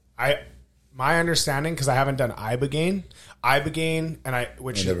 My understanding, because I haven't done ibogaine,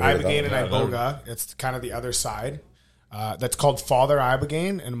 which is never heard of ibogaine and that iboga. It's kind of the other side. That's called Father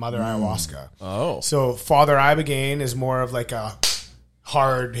Ibogaine and Mother Ayahuasca. Oh. So Father Ibogaine is more of like a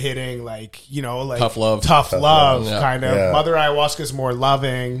hard hitting, like, you know, like Tough love kind of. Yeah. Mother Ayahuasca is more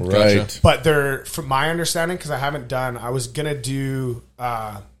loving. Right. Gotcha. But they're, from my understanding, because I haven't done, I was gonna do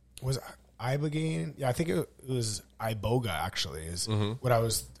was it ibogaine? Yeah, I think it was iboga actually is what I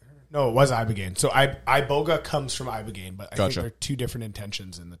was. No, it was ibogaine. So iboga comes from ibogaine, but I think Gotcha. there are two different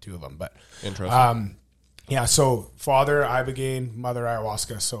intentions in the two of them. But Interesting. yeah, so Father ibogaine, Mother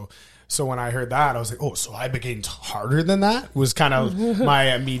ayahuasca. So when I heard that, I was like, oh, so ibogaine's harder than that? Was kind of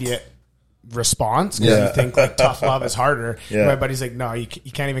my immediate response, because Yeah. you think like tough love is harder. Yeah. My buddy's like, no, you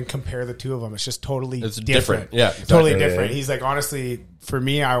can't even compare the two of them. It's just totally It's different. different. Yeah, totally exactly. different. He's like, honestly, for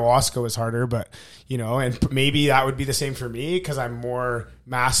me, ayahuasca was harder, but you know, and maybe that would be the same for me because I'm more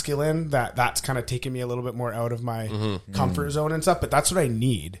masculine. That's kind of taken me a little bit more out of my comfort zone and stuff. But that's what I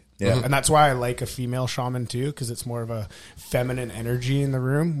need. Yeah. And that's why I like a female shaman too, because it's more of a feminine energy in the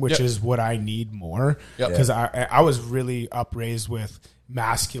room, which Yep. is what I need more. Yep. Because I was really upraised with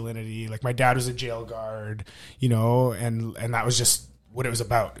masculinity. Like my dad was a jail guard, you know, and that was just what it was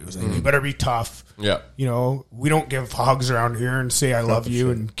about. It was like, you better be tough. Yeah. You know, we don't give hugs around here and say I love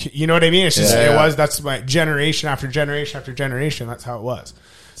you, and you know what I mean. It's just Yeah. that's my generation after generation after generation. That's how it was.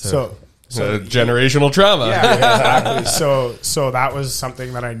 So Generational trauma. yeah, exactly. So that was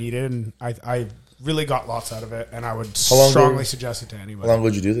something that I needed, and I really got lots out of it, and I would long strongly ago- suggest it to How anybody. long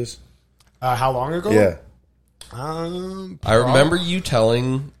would you do this? How long ago? Yeah. I remember you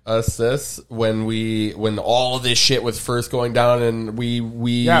telling us this when all of this shit was first going down, and we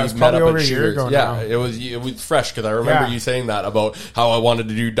Yeah, it was met probably up over at a year Shears. ago Yeah, now. it was fresh because I remember Yeah. you saying that about how I wanted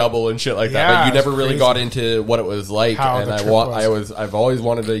to do double and shit like that. Yeah, But you it's never really crazy. got into what it was like, How and the trip was. I've always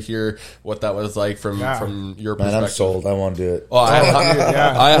wanted to hear what that was like from Yeah. your Man, perspective. I'm sold. I want to do it. Oh, I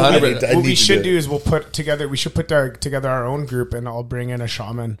Yeah. 100. I What need we to should do do it. is we'll put together our own group, and I'll bring in a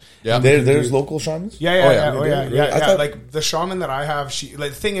shaman. Yeah. There's local shamans? Yeah, Oh, yeah. yeah. Really? I Yeah. thought- Like the shaman that I have, the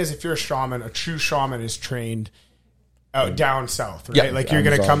thing is, if you're a shaman, a true shaman is trained out down south, right? Yeah. Like you're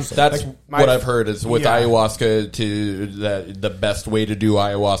gonna come. Amazon. That's like my- what I've heard is with Yeah. ayahuasca the best way to do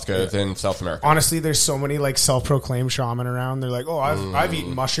ayahuasca is in South America. Honestly, there's so many like self-proclaimed shaman around. They're like, oh, I've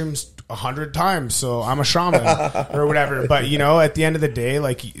eaten mushrooms 100 times, so I'm a shaman or whatever. But you know, at the end of the day,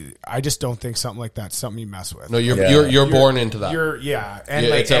 like I just don't think something like that's something you mess with. No, you're Yeah. you're born into that. And Yeah,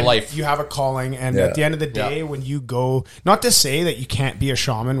 like, it's a and life. You have a calling, and Yeah. at the end of the day, Yeah. when you go, not to say that you can't be a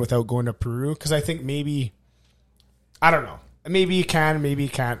shaman without going to Peru, because I think maybe, I don't know, maybe you can, maybe you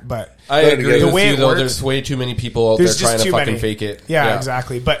can't, but I The agree with way you it though. works- There's way too many people out there there's trying just to too fucking many. fake it. Yeah,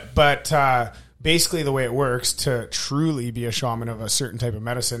 exactly. But basically, the way it works to truly be a shaman of a certain type of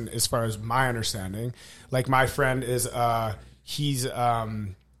medicine, as far as my understanding, like my friend is,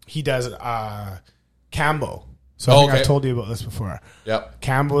 he does Cambo. So I think I Okay. told you about this before. Yep.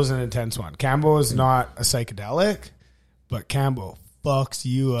 Cambo is an intense one. Cambo is not a psychedelic, but Cambo fucks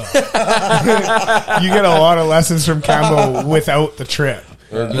you up. You get a lot of lessons from Cambo without the trip.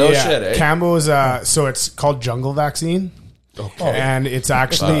 No shit, eh? Cambo is so it's called jungle vaccine. Okay. And it's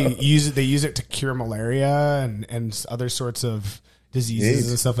actually they use it to cure malaria and other sorts of diseases Neat.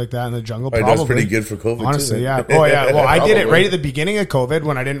 and stuff like that in the jungle. Right, Probably that's pretty good for COVID, honestly, too, yeah. then. Oh yeah. Well, I did it Probably. right at the beginning of COVID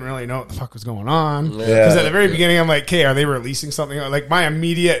when I didn't really know what the fuck was going on. Yeah. Because at the very beginning, I'm like, "Okay, are they releasing something?" Like my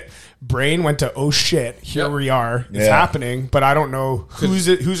immediate brain went to, "Oh shit, here Yep. we are. It's Yeah. happening." But I don't know who's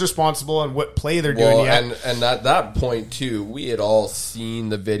responsible and what play they're doing Well, yet. and at that point too, we had all seen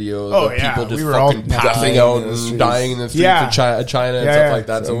the videos Oh, of yeah. people just We were all fucking passing dying out in the and streets. dying in the streets Yeah. of China and Yeah, stuff yeah. like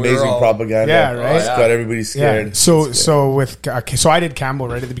that. So we Amazing were all, propaganda. Yeah, right? It's got everybody scared. Yeah. So with so I did Cambo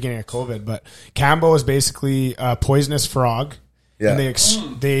right at the beginning of COVID, but Cambo is basically a poisonous frog. Yeah.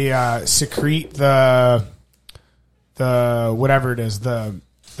 And they secrete the whatever it is, the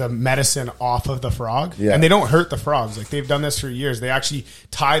medicine off of the frog. Yeah. And they don't hurt the frogs. Like they've done this for years. They actually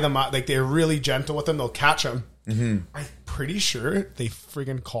tie them up. Like they're really gentle with them. They'll catch them. I'm pretty sure they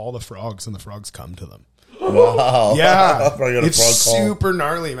friggin' call the frogs and the frogs come to them. Wow. Yeah, Probably got a it's frog call. super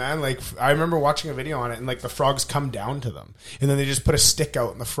gnarly, man. Like I remember watching a video on it, and like the frogs come down to them, and then they just put a stick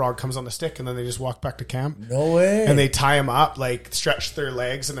out, and the frog comes on the stick, and then they just walk back to camp. No way. And they tie them up, like stretch their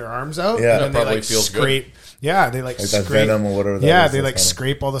legs and their arms out. Yeah. and then That they probably like feels good. scrape. Yeah, they like that scrape venom or whatever that Yeah, is, they that's like funny.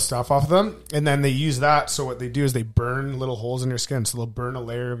 scrape all the stuff off of them, and then they use that. So what they do is they burn little holes in your skin. So they'll burn a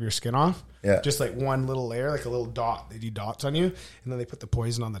layer of your skin off. Yeah. just like one little layer, like a little dot. They do dots on you, and then they put the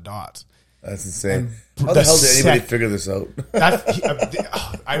poison on the dots. That's insane. And How the hell the did anybody sec- figure this out?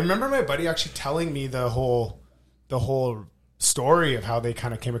 I remember my buddy actually telling me the whole story of how they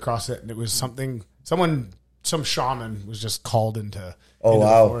kind of came across it, and it was some shaman was just called into Oh, into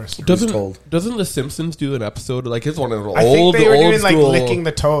wow. the forest. Doesn't The Simpsons do an episode like it's one of the I think old they were doing like school- licking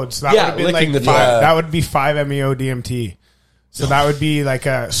the toads. So that Yeah, would have been licking like the five, toad. that would be 5-MeO DMT. So that would be like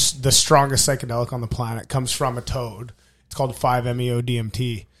the strongest psychedelic on the planet comes from a toad. It's called 5-MeO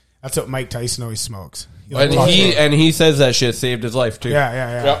DMT. That's what Mike Tyson always smokes. and he says that shit saved his life too.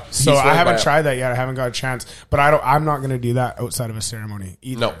 Yeah. Yep. So He I swears by haven't it. tried that yet. I haven't got a chance, but I'm not going to do that outside of a ceremony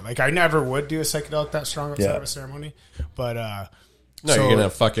either. No. Like I never would do a psychedelic that strong outside Yeah. of a ceremony, but No, so- you're gonna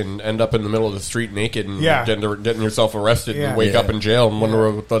fucking end up in the middle of the street naked and Yeah. getting yourself arrested Yeah. and wake Yeah. up in jail and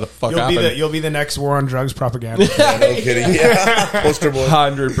wonder what the fuck happened. you'll be the next war on drugs propaganda. No kidding. Yeah. Poster boy.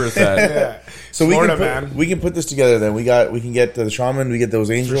 100%. Yeah. So Florida, we can put this together then. We can get the shaman, we get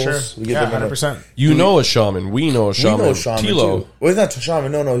those angels. Sure. We get Yeah, them 100%. You know a shaman. We know a We shaman. know a shaman Tilo. too. Well, he's not a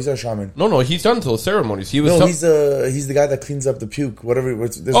shaman. No, he's not a shaman. No, he's done those ceremonies. He was. No, he's the guy that cleans up the puke. Whatever.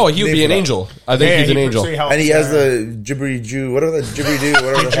 There's oh, a he would name be for an that. angel. I think Yeah, he's an angel. helps, And he has the gibbery Jew, whatever that gibbery do,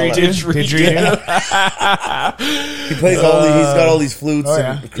 whatever the hell. He plays all. He's got all these flutes. Oh, and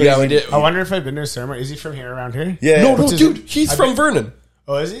yeah. crazy- Yeah, we did. I wonder if I've been to a ceremony. Is he from here, around here? Yeah. No, What's his dude, name? he's I've from been- Vernon.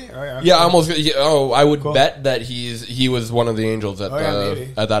 Oh, is he? Oh, yeah. Yeah, I would Cool. bet that he was one of the angels at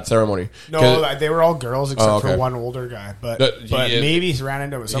maybe. at that ceremony. No, they were all girls except Oh, okay. for one older guy. But He is- maybe he ran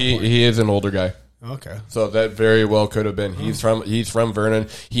into him at some point. He is an older guy. Okay. So that very well could have been. He's from Vernon.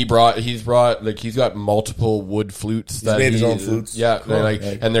 He's brought like he's got multiple wood flutes. That made his own flutes? Yeah, Cool. they're like,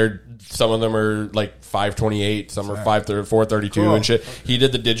 Like- and they're some of them are like 528, some are 432 Cool. and shit. He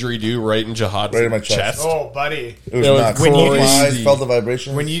did the didgeridoo right in Jihad's Right in my chest. Oh, buddy. It was It was nuts. When you- My eyes crazy. felt the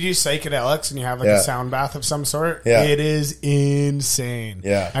vibration. When you do psychedelics and you have like Yeah. a sound bath of some sort, Yeah. it is insane.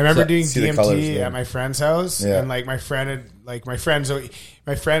 Yeah. I remember So- doing see the colours, DMT yeah. at my friend's house, Yeah. and like my friend's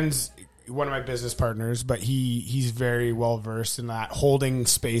one of my business partners, but he's very well versed in that, holding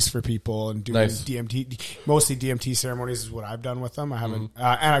space for people and doing Nice. DMT. Mostly DMT ceremonies is what I've done with them. I haven't,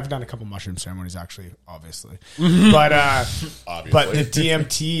 and I've done a couple mushroom ceremonies actually, obviously. But the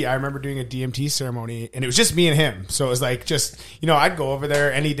DMT, I remember doing a DMT ceremony, and it was just me and him. So it was like just I'd go over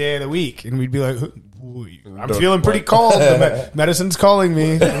there any day of the week, and we'd be like, I'm feeling pretty cold. The medicine's calling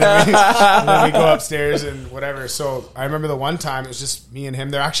me. And then we go upstairs and whatever. So I remember the one time it was just me and him.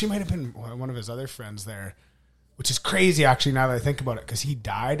 There actually might have been one of his other friends there, which is crazy actually now that I think about it, because he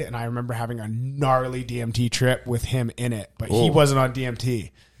died, and I remember having a gnarly DMT trip with him in it, but he wasn't on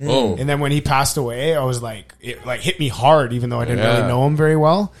DMT. Oh. And then when he passed away, I was like, it like hit me hard, even though I didn't Yeah. really know him very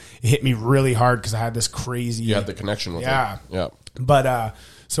well. It hit me really hard because I had this crazy. You had the connection with Yeah. him. Yeah. But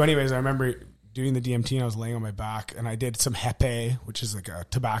so anyways, I remember doing the DMT and I was laying on my back, and I did some hepe, which is like a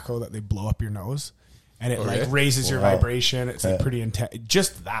tobacco that they blow up your nose, and it like raises your vibration. It's like pretty intense.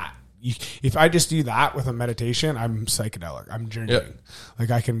 Just that. If I just do that with a meditation, I'm psychedelic. I'm journeying. Yep.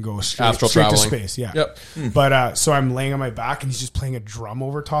 Like I can go straight Astral to traveling. space. Yeah. Yep. But so I'm laying on my back, and he's just playing a drum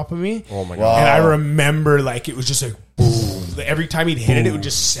over top of me. Oh my Wow. god. And I remember like it was just like boom. Every time he'd hit it, it would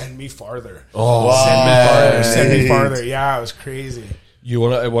just send me farther. Oh, Send me Nice. farther. Yeah, it was crazy.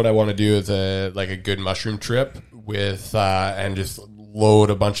 What I want to do is a good mushroom trip with and just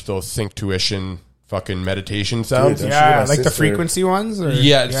load a bunch of those sync tuition fucking meditation sounds. Dude, Yeah, my like the sister- frequency ones. Or?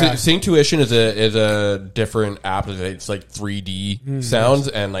 Yeah, Sync Tuition is a different app. It's like 3D sounds,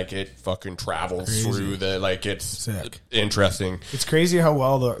 and like it fucking travels through the like it's Sick. interesting. It's crazy how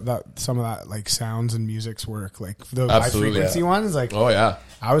well that some of that like sounds and musics work. Like the high Absolutely. frequency ones. Like Oh yeah,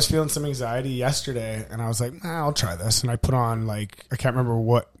 I was feeling some anxiety yesterday, and I was like, I'll try this. And I put on like I can't remember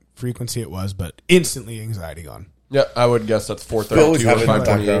what frequency it was, but instantly anxiety gone. yeah. I would guess that's We always 432 have or it in the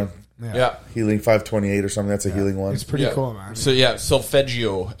 528. background. Yeah. Healing 528 or something. That's a healing one. It's pretty Yeah. cool, man. So yeah,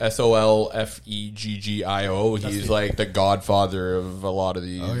 Solfeggio, Solfeggio. He's like the godfather of a lot of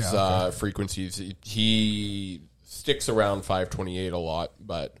these frequencies. He sticks around 528 a lot,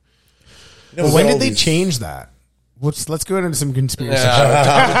 but Well, when did they change that? Let's go into some conspiracy.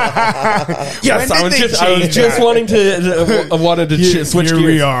 yes, When I did was they just change that? wanting to I wanted to switch Here gears.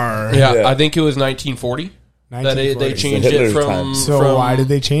 we are. Yeah, Yeah. I think it was 1940 that they 1940. changed Hitler's it from. time. So from, why did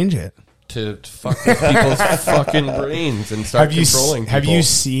they change it? to fuck with people's fucking brains and start controlling people. Have you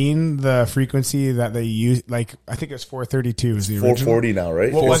seen the frequency that they use? Like, I think it's 432 is the original. 440 now,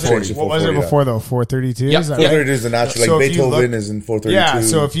 right? What was it before though? 432? Yep. Is that 432 right? is the natural. So Like if you Beethoven look- is in 432. Yeah,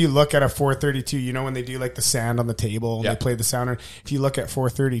 so if you look at a 432, you know when they do like the sand on the table and Yeah. they play the sounder. If you look at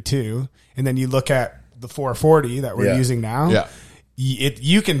 432 and then you look at the 440 that we're Yeah. using now, Yeah.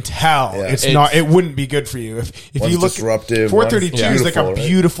 You can tell Yeah. it's not. It wouldn't be good for you if One's you look. disruptive, 432 one's is like a beautiful, right?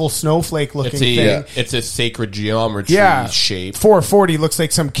 beautiful snowflake looking It's a thing. it's a sacred geometry Yeah, shape. 440 looks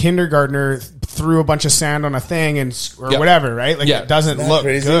like some kindergartner threw a bunch of sand on a thing or Yeah. whatever, right? Like Yeah. it doesn't Isn't that look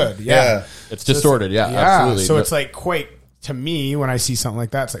crazy? good. Yeah. Yeah. It's distorted. Yeah, absolutely. So it's like quite to me when I see something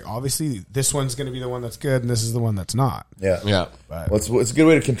like that. It's like obviously this one's going to be the one that's good, and this is the one that's not. Yeah. yeah. Well, it's a good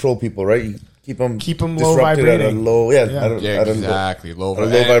way to control people, right? You keep them low vibrating. at a low, yeah, Yeah. At a, Yeah, at a exactly. Low, low, at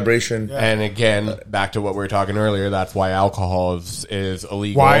a low vibration. And again, back to what we were talking earlier, that's why alcohol is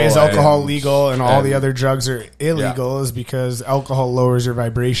illegal. Why is alcohol and- legal and all the other drugs are illegal Yeah. is because alcohol lowers your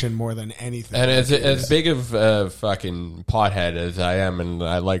vibration more than anything. And as big of a fucking pothead as I am, and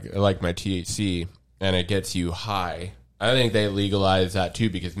I like my THC, and it gets you high. I think they legalize that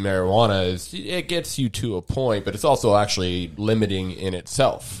too because marijuana it gets you to a point, but it's also actually limiting in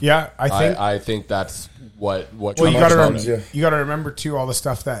itself. Yeah, I think that's what. well, you much got times, to yeah. you got to remember too all the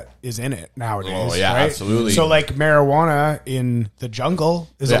stuff that is in it nowadays. Oh, yeah, right? absolutely. So like marijuana in the jungle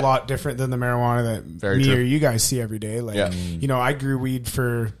is Yeah. a lot different than the marijuana that Very me true. or you guys see every day. Like, Yeah. you know, I grew weed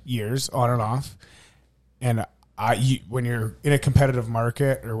for years on and off, and when you're in a competitive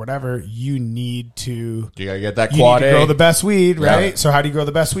market or whatever, you need to. You gotta get that You need quad to A. grow the best weed, right? Yeah. So how do you grow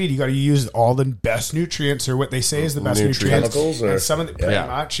the best weed? You got to use all the best nutrients, or what they say is the best Nutrients. nutrients. Chemicals, or- And some of the, pretty Yeah.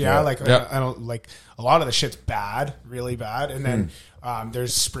 much, Yeah. Like Yeah. I don't like a lot of the shit's bad, really bad. And then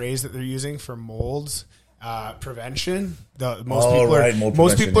there's sprays that they're using for molds prevention. Most Oh, people are right, mold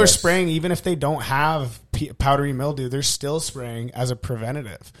most prevention, people are yes. spraying even if they don't have powdery mildew. They're still spraying as a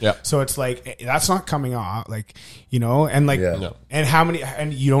preventative. Yeah. So it's like that's not coming off, like you know, and like Yeah. No. and how many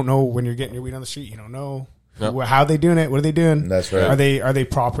and you don't know when you're getting your weed on the street. You don't know. No. How are they doing it? What are they doing? That's right. Are they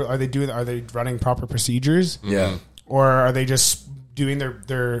proper? Are they running proper procedures? Yeah. Or are they just doing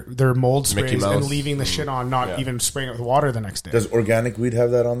their mold Mickey sprays and Mouse. leaving the shit on, not even spraying it with water the next day? Does organic weed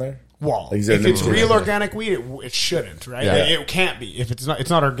have that on there? Well, Like, is there if it's limited- real organic weed, it shouldn't, right? Yeah. It can't be. If it's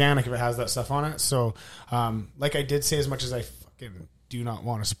not organic if it has that stuff on it. So, like I did say, as much as I fucking do not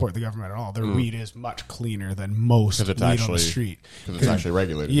want to support the government at all, their weed is much cleaner than most weed it's on actually the street. because it's actually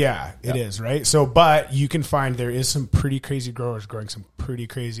regulated. Yeah, it is, right? So, but you can find there is some pretty crazy growers growing some pretty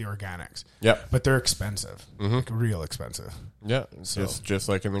crazy organics. Yep. But they're expensive, like real expensive. Yeah, just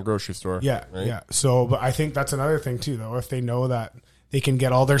like in the grocery store. Yeah, right? yeah. So, but I think that's another thing too, though. If they know that they can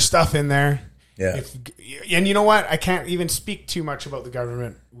get all their stuff in there. Yeah. And you know what? I can't even speak too much about the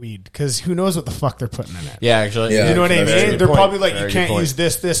government weed because who knows what the fuck they're putting in it. Yeah, actually, Yeah. You know what I That's a mean? good They're point. probably like, Very you good can't point. use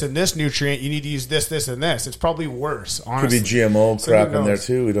this, and this nutrient. You need to use this, and this. It's probably worse, Could honestly. be GMO So crap who in there knows?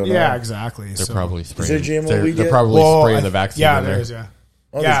 too. We don't know. Yeah, exactly. They're So- probably spraying. there GMO they're, weed they're yet? probably Well, spraying the vaccine. Yeah, in there there. is. Yeah,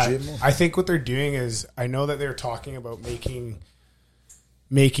 Oh, yeah. there's GMO. I think what they're doing is, I know that they're talking about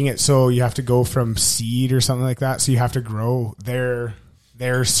making it so you have to go from seed or something like that. So you have to grow their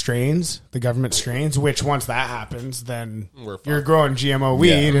strains, the government strains, which once that happens, then We're fucked. you're growing GMO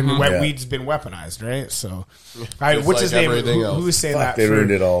weed, and wet Yeah. weed's been weaponized, right? So, Just what's like his name? everything else. Who was saying Fuck, that? they ruined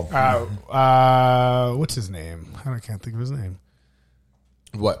it all. What's his name? I can't think of his name.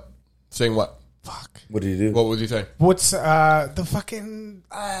 What? Saying what? Fuck. What do you do? What was he saying? What's the fucking?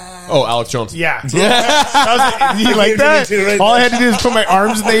 Oh, Alex Jones. Yeah. That was, you like that? Me too, right All I there. had to do is put my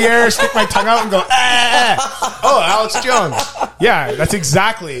arms in the air, stick my tongue out, and go, ah. Oh, Alex Jones. Yeah, that's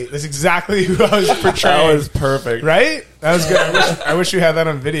exactly who I was portraying. That was perfect. Right? That was good. I wish we had that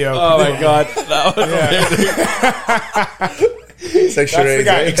on video. Oh my god, that was It's like That's the charades,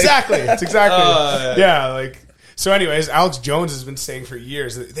 guy. right? Exactly. It's exactly. Yeah, like so anyways, Alex Jones has been saying for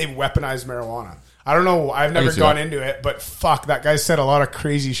years that they've weaponized marijuana. I don't know. I've never see gone that. into it, but fuck, that guy said a lot of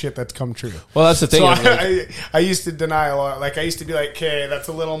crazy shit that's come true. Well, that's the thing. So is, like, I used to deny a lot. Like I used to be like, okay, that's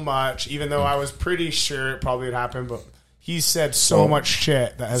a little much, even though I was pretty sure it probably would happen. But he said so much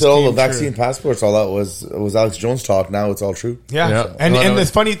shit that has So all the came vaccine true. passports, all that was Alex Jones talk. Now it's all true. Yeah, Yeah. and Well, and that the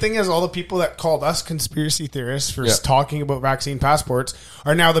was- funny thing is, all the people that called us conspiracy theorists for Yeah. talking about vaccine passports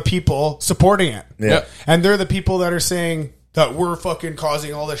are now the people supporting it. Yeah. And they're the people that are saying that we're fucking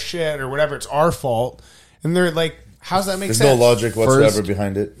causing all this shit or whatever. It's our fault. And they're like, how's that make There's sense? no logic whatsoever First-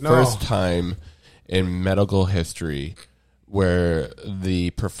 behind it. No. first time in medical history where the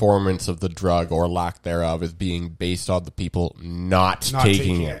performance of the drug or lack thereof is being based on the people not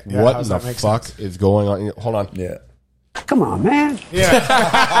taking it. Yeah, What how's the that make fuck sense? is going on? Hold on. Yeah. Come on, man.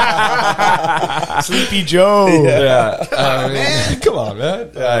 Sleepy Joe. Yeah. Come on,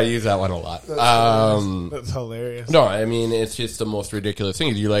 man. I use that one a lot. That's hilarious. No, I mean, it's just the most ridiculous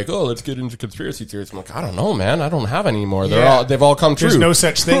thing. You're like, oh, let's get into conspiracy theories. I'm like, I don't know, man. I don't have any more. They've all come true. There's no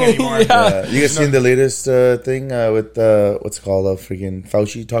such thing anymore. You guys seen the latest thing with what's it called freaking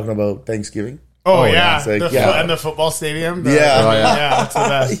Fauci talking about Thanksgiving? Oh, yeah. It's like, And the football stadium. Yeah. That's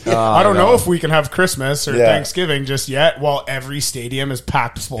the best. I don't know if we can have Christmas or Thanksgiving just yet while every stadium is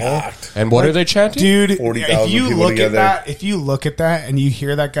packed full. And what are they chanting? Dude, 40,000 if you people look together. at that, if you look at that and you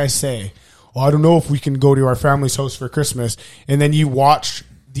hear that guy say, well, I don't know if we can go to our family's house for Christmas, and then you watch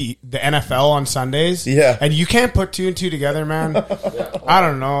the NFL on Sundays, and you can't put two and two together, man. I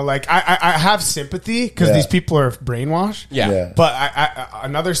don't know. Like, I have sympathy because these people are brainwashed. Yeah. But I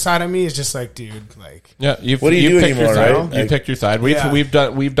another side of me is just like, dude, like, Yeah, What do you do picked anymore, your side. right? You picked your side.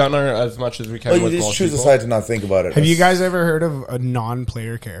 We've done our as much as we can. Well, you with just most choose a people. side to not think about it. have you guys ever heard of a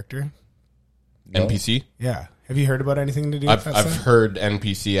non-player character? NPC? Yeah. Have you heard about anything to do with that I've stuff? heard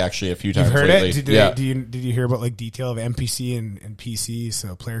NPC actually a few times. You've heard lately. it? Did you hear about like detail of NPC and PC?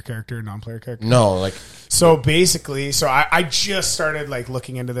 So player character, non-player character. No, like So basically, I just started like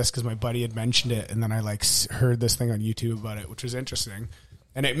looking into this because my buddy had mentioned it, and then I like heard this thing on YouTube about it, which was interesting,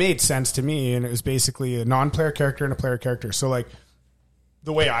 and it made sense to me. And it was basically a non-player character and a player character. So like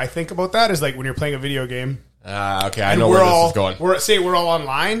the way I think about that is like when you're playing a video game. okay, I And know where this is going. We're all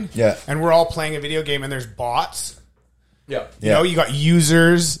online, and we're all playing a video game, and there's bots. Yeah, You know, you got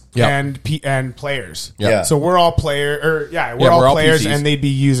users Yeah. and players. Yeah. So we're all we're we're all players, PCs. and they'd be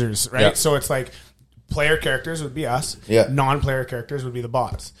users, right? Yeah. So it's like player characters would be us. Yeah. Non-player characters would be the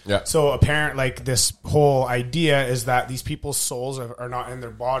bots. Yeah. So apparent, like this whole idea is that these people's souls are not in their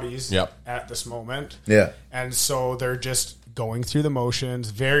bodies Yep. at this moment. Yeah. And so they're just going through the motions,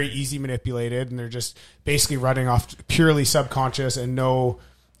 very easy manipulated, and they're just basically running off purely subconscious and no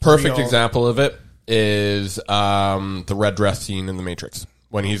Perfect real- example of it is the red dress scene in The Matrix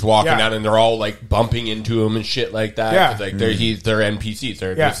when he's walking Yeah. down and they're all like bumping into him and shit like that. Yeah. 'Cause, like they're NPCs.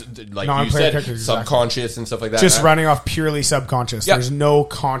 They're Yeah. just, like you Non-player said, characters, exactly. subconscious and stuff like that. Just running off purely subconscious. Yeah. There's no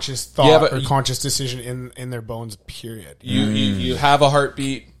conscious thought Yeah, but or conscious decision in their bones, period. You have a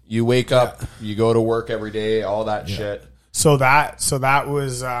heartbeat. You wake up. You go to work every day. All that shit. So that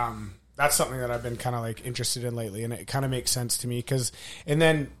was that's something that I've been kind of like interested in lately, and it kind of makes sense to me and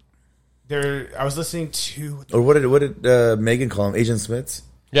then I was listening to Or what did Megan call him? Agent Smiths?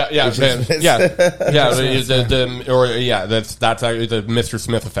 Yeah, Agent Smith. That's actually the Mr.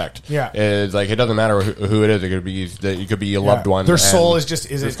 Smith effect. Yeah. Is like it doesn't matter who it is. It could be a loved one. Their soul and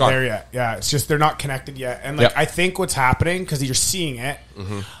isn't it's gone. there yet. Yeah, it's just they're not connected yet. And like Yeah. I think what's happening because you're seeing it,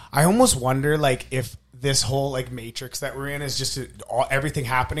 I almost wonder like if this whole like matrix that we're in is just everything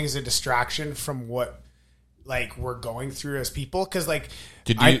happening is a distraction from what like we're going through as people. Because like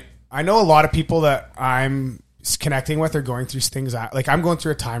I know a lot of people that I'm connecting with are going through things like I'm going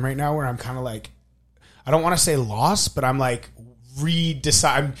through a time right now where I'm kind of like I don't want to say lost, but I'm like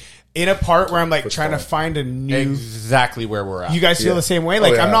I'm in a part where I'm like trying to find a new. Exactly where we're at. You guys feel the same way?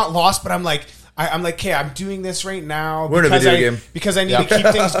 Like yeah. I'm not lost, but I'm like okay, I'm doing this right now. We're in a video game. because I need to keep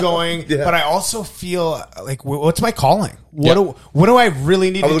things going. Yeah. But I also feel like what's my calling? What Yeah. do I really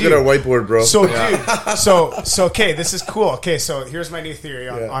need I'll to look do? at our whiteboard, bro. So, dude, so okay, this is cool. Okay, so here's my new theory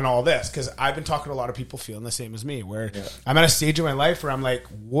on all this because I've been talking to a lot of people feeling the same as me, where I'm at a stage in my life where I'm like,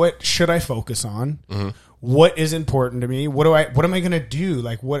 what should I focus on? What is important to me? What am I going to do?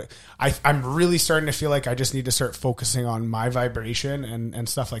 Like I'm really starting to feel like I just need to start focusing on my vibration and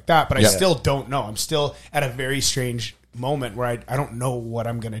stuff like that. But I still don't know. I'm still at a very strange moment where I don't know what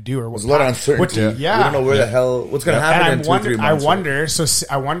I'm going to do or what. There's a lot of uncertainty. We don't know where the hell what's going to happen in 2 or 3 months.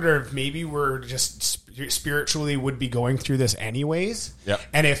 I wonder if maybe we're just spiritually would be going through this anyways. Yeah.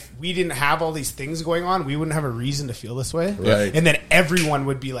 And if we didn't have all these things going on, we wouldn't have a reason to feel this way. Right. And then everyone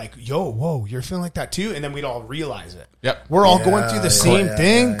would be like, yo, whoa, you're feeling like that too? And then we'd all realize it. Yep. We're all going through the same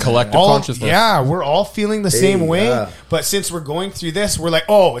thing. Collective consciousness. Yeah, we're all feeling the same way. yeah. But since we're going through this, we're like,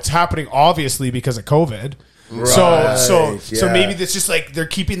 oh, it's happening obviously because of COVID. So yeah. maybe that's just like they're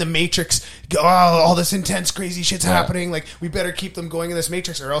keeping the matrix. Oh, all this intense, crazy shit's happening. Like we better keep them going in this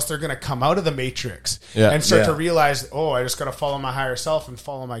matrix, or else they're going to come out of the matrix and start to realize, oh, I just got to follow my higher self and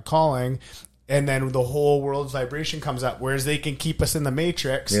follow my calling. And then the whole world's vibration comes up, whereas they can keep us in the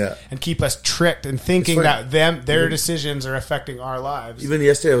matrix and keep us tricked and thinking that their decisions are affecting our lives. Even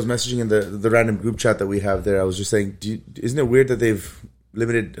yesterday, I was messaging in the random group chat that we have there. I was just saying, isn't it weird that they've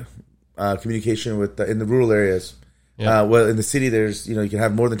limited communication with in the rural areas? Yeah. Well, in the city, there's you can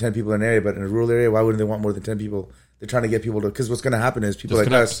have more than 10 people in an area, but in a rural area, why wouldn't they want more than 10 people? They're trying to get people to, because what's going to happen is people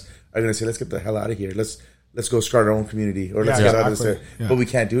like us are going to say, let's get the hell out of here. Let's let's go start our own community, or let's Yeah, get out of this. exactly. Yeah. But we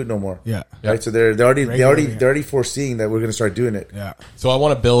can't do it no more. Yeah. Right. So they're Regulating already foreseeing that we're going to start doing it. Yeah. So I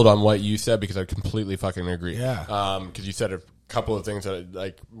want to build on what you said because I completely fucking agree. Yeah. Because you said a couple of things that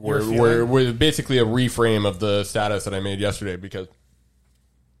like You're were basically a reframe of the status that I made yesterday because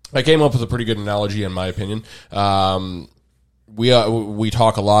I came up with a pretty good analogy in my opinion. We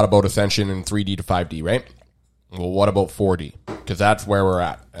talk a lot about ascension in 3D to 5D, right? Well, what about 4D? Because that's where we're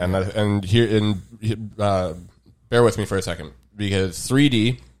at. And here bear with me for a second because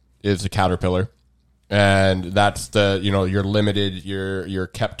 3D is a caterpillar. And that's you're limited, you're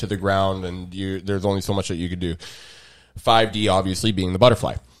kept to the ground, and there's only so much that you could do. 5D obviously being the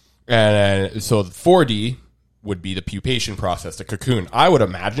butterfly. And so 4D would be the pupation process, the cocoon. I would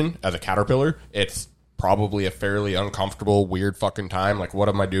imagine as a caterpillar, it's probably a fairly uncomfortable, weird fucking time. Like, what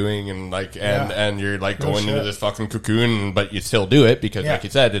am I doing? And and you're like going into this fucking cocoon, but you still do it because, like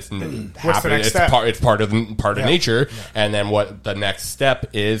you said, it's happening. It's part of nature. Yeah. And then what the next step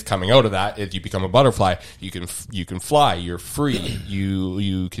is coming out of that is you become a butterfly. You can fly. You're free.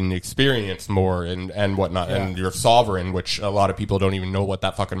 You can experience more and whatnot. Yeah. And you're sovereign, which a lot of people don't even know what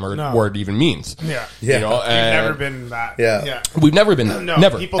that fucking word even means. Yeah, you know, we've never been that. Yeah, we've never been that. No,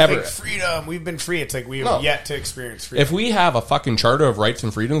 never. People ever. think freedom. We've been free. It's like we have yet to experience freedom. If we have a fucking charter of rights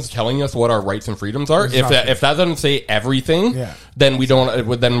and freedoms telling us what our rights and freedoms are, if that doesn't say everything, then we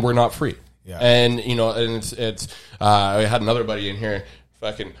don't. Then we're not free. Yeah. And it's. I had another buddy in here.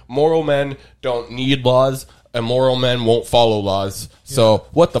 Fucking moral men don't need laws. Immoral men won't follow laws. So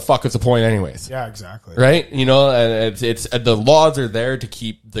what the fuck is the point, anyways? Yeah, exactly. Right? And it's the laws are there to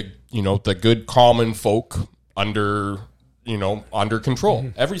keep the good common folk under control.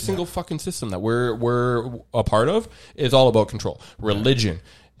 Mm-hmm. Every single fucking system that we're a part of is all about control. Religion,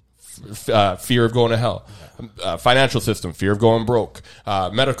 fear of going to hell. Financial system, fear of going broke.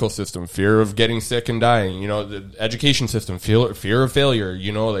 Medical system, fear of getting sick and dying. The education system, fear of failure.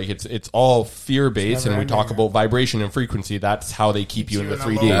 It's all fear based, and we talk about vibration and frequency. That's how they keep you in the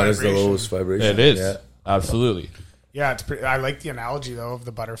 3D. That is the lowest vibration. It is absolutely. Yeah, it's pretty, I like the analogy though of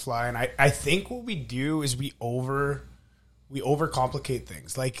the butterfly, and I think what we do is we overcomplicate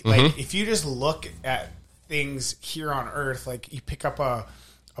things. Like if you just look at things here on Earth, like you pick up a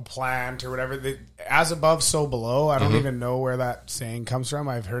plant or whatever, as above, so below. I don't even know where that saying comes from.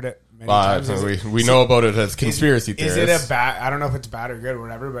 I've heard it many times. We know about it as conspiracy theories. Is it a bad? I don't know if it's bad or good or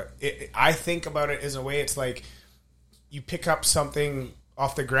whatever, but I think about it as a way. It's like you pick up something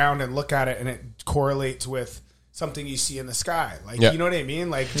off the ground and look at it, and it correlates with something you see in the sky. Like you know what I mean?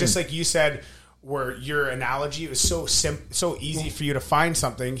 Like just like you said, where your analogy was so easy for you to find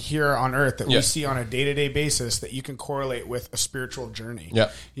something here on Earth that we see on a day-to-day basis that you can correlate with a spiritual journey. Yeah.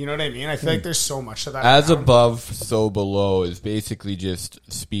 You know what I mean? I feel like there's so much to that. As above, so below is basically just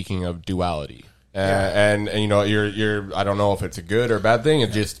speaking of duality. And you're I don't know if it's a good or bad thing.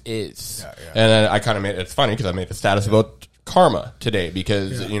 It just is. Yeah. And then I kind of it's funny because I made a status about karma today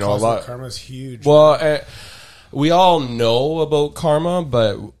because, a lot. Karma's huge. Well, we all know about karma,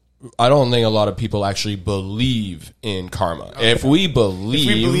 but I don't think a lot of people actually believe in karma. Okay. If we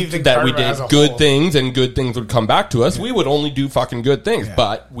believed that we did good things and good things would come back to us, we would only do fucking good things. Yeah.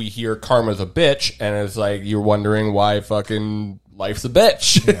 But we hear karma's a bitch, and it's like you're wondering why fucking life's a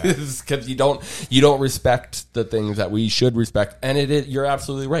bitch because you don't respect the things that we should respect. And you're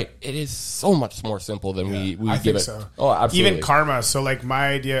absolutely right. It is so much more simple than we give it. So. Oh, absolutely. Even karma. So like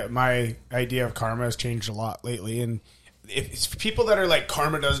my idea of karma has changed a lot lately, and if it's people that are like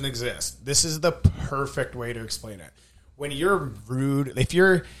karma doesn't exist, this is the perfect way to explain it. When you're rude, if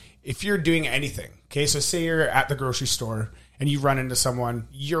you're doing anything, okay, so say you're at the grocery store and you run into someone,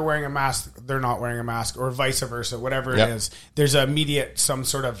 you're wearing a mask, they're not wearing a mask, or vice versa, whatever it is, there's immediate some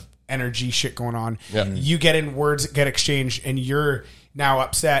sort of energy shit going on. You get in, words get exchanged, and you're now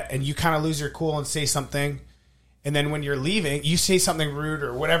upset, and you kind of lose your cool and say something, and then when you're leaving, you say something rude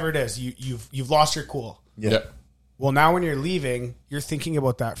or whatever it is, you've lost your cool. Well, now when you're leaving, you're thinking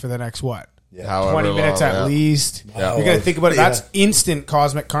about that for the next what? 20 minutes at least. You're going to think about it. That's instant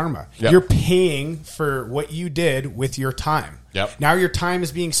cosmic karma. You're paying for what you did with your time. Now your time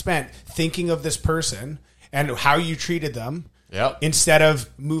is being spent thinking of this person and how you treated them. Instead of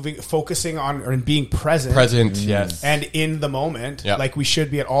focusing on or being present, yes, and in the moment, like we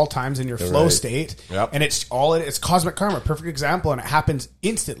should be at all times in your flow state. And it's cosmic karma, perfect example, and it happens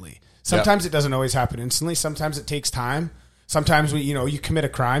instantly. Sometimes it doesn't always happen instantly. Sometimes it takes time. Sometimes you commit a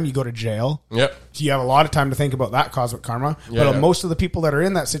crime, you go to jail. So you have a lot of time to think about that cosmic karma. But most of the people that are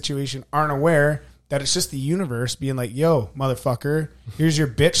in that situation aren't aware that it's just the universe being like, "Yo, motherfucker, here's your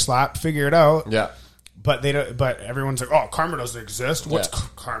bitch slap. Figure it out." but they don't. But everyone's like, "Oh, karma doesn't exist. What's Yeah.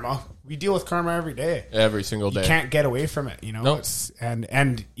 karma? We deal with karma every day. Every single day. You can't get away from it. You know. No.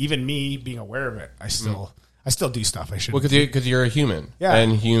 And even me being aware of it, I still do stuff I shouldn't. Because you're a human, Yeah.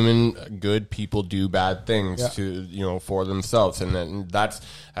 and good people do bad things Yeah. to for themselves, and then that's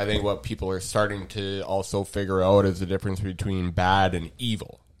I think what people are starting to also figure out is the difference between bad and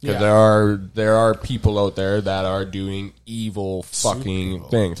evil. Because there are people out there that are doing evil fucking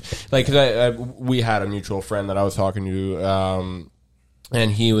things. Like, 'cause we had a mutual friend that I was talking to,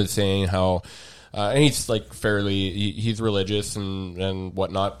 and he was saying how. And he's like he's religious and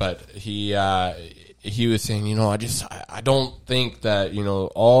whatnot, but he was saying, I don't think that,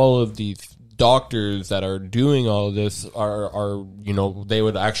 all of these doctors that are doing all of this are they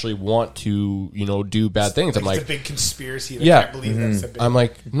would actually want to, do bad things. I'm it's like, a big conspiracy. I Yeah. can't believe that's a big. I'm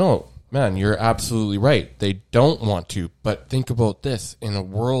like, no, man, you're absolutely right. They don't want to. But think about this. In a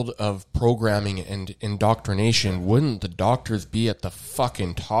world of programming and indoctrination, wouldn't the doctors be at the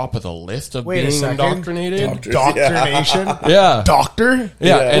fucking top of the list of Wait a being second. indoctrinated? Indoctrination. Yeah. Doctor.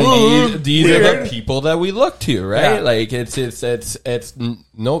 Yeah, and these are Weird. the people that we look to, right? Yeah. Like it's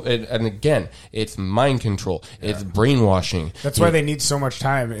and again, it's mind control, it's brainwashing. That's why they need so much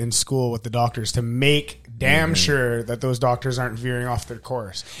time in school with the doctors to make damn sure that those doctors aren't veering off their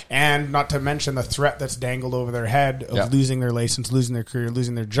course. And not to mention the threat that's dangled over their head of Yeah. losing their license, losing their career,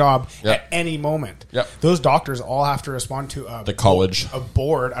 losing their job Yeah. at any moment. Yeah. Those doctors all have to respond to The college. a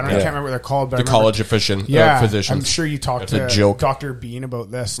board. I can't remember what they're called, but The I remember- college of physicians. I'm sure you talked It's to a joke. Dr. Bean about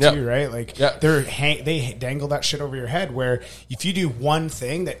this Yeah. too, right? Like Yeah. they dangle that shit over your head where if you do one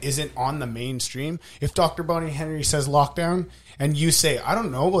thing that isn't on the mainstream, if Dr. Bonnie Henry says lockdown and you say, I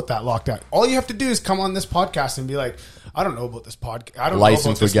don't know about that lockdown, all you have to do is come on this podcast and be like, I don't know about this podcast. I don't License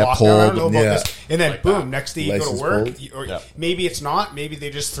know about would this get lockdown. I pulled. don't know about Yeah. this. And then boom, next day you go License to work. pulled. Or Yeah. maybe it's not. Maybe they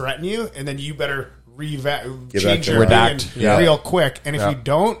just threaten you and then you better Get back change to your work. opinion Redact. Yeah. real quick. And if Yeah. you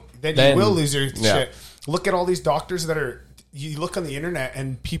don't, then Then- you will lose your yeah. shit. Look at all these doctors that are. You look on the internet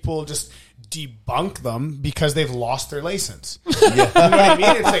and people just debunk them because they've lost their license. You know what I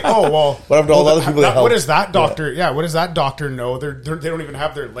mean? It's like, oh well. What happened to all the other people that what helped? does that doctor? Yeah, what does that doctor know? They don't even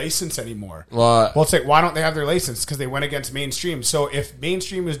have their license anymore. Well, Well, it's like, why don't they have their license? Because they went against mainstream. So if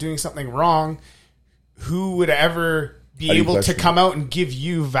mainstream is doing something wrong, who would ever be How do you able to question come out and give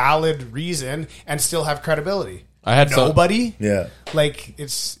you valid reason and still have credibility? I had some- nobody. Yeah. Like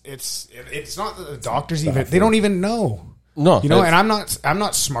it's not that the doctors even they don't even know. No, You know, it's- and I'm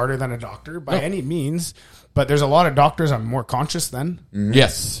not smarter than a doctor by any means, but there's a lot of doctors I'm more conscious than.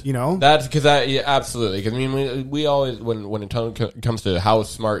 Yes, You know? that's because absolutely. Because I mean, we always when it comes to how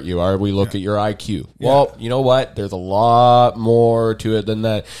smart you are, we look at your IQ. Well, you know what? There's a lot more to it than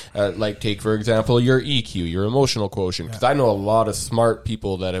that. Like take for example your EQ, your emotional quotient. Because I know a lot of smart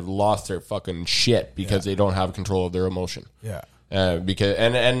people that have lost their fucking shit because they don't have control of their emotion. Yeah. Because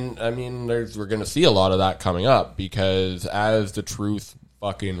and I mean, we're going to see a lot of that coming up because as the truth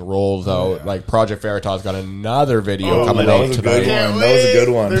fucking rolls out, like Project Veritas got another video coming that out was a good tonight. one. That was a good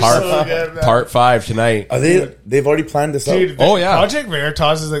one. They're so good, man. Part 5 tonight. Are they've already planned this out? Dude, Oh, yeah. Project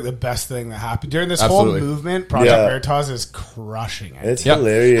Veritas is like the best thing that happened during this Absolutely. whole movement. Project Yeah. Veritas is crushing it. It's Yeah.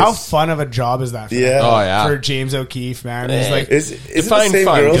 hilarious. How fun of a job is that? For Yeah. them? Oh, yeah. for James O'Keefe, man. He's like, Is it the Define same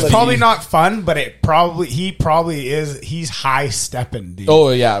fun, girl? because that- probably not fun, but he probably is. He's high stepping, dude.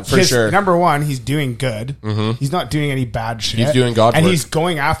 Oh, yeah, for 'Cause sure. Number one, he's doing good. He's not doing any bad shit. He's doing God and work. he's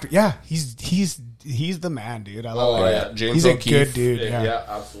going after. Yeah, he's the man, dude. I love Oh, it. yeah. James he's O'Keefe. a good dude. Yeah.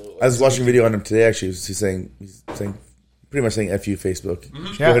 absolutely. I was watching a video on him today. Actually, he's saying pretty much saying "F you, Facebook."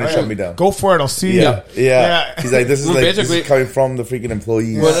 Go ahead and shut me down. Go for it. I'll see Yeah, you. yeah. He's like, this is Well, like this basically- is coming from the freaking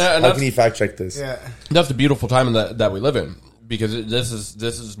employees. Well, and How that's- can you fact check this? Yeah. That's the beautiful time that we live in because this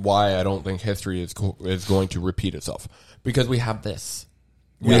is why I don't think history is going to repeat itself because we have this.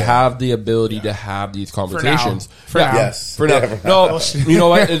 We have the ability to have these conversations. For now. Yes. For now. Yeah, for No, you know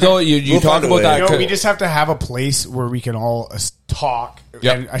what? Though you We'll talk find a about way. that. You know, we just have to have a place where we can all talk.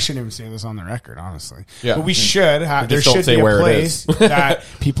 Yep. And I shouldn't even say this on the record, honestly. Yeah. But we should have. There Just don't should say be a where it place is. that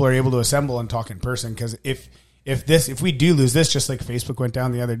people are able to assemble and talk in person. Because if we do lose this, just like Facebook went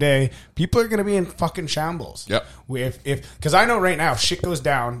down the other day, people are going to be in fucking shambles. Yep. Because I know right now, if shit goes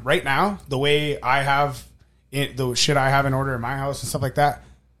down right now, the way I have the shit I have in order in my house and stuff like that.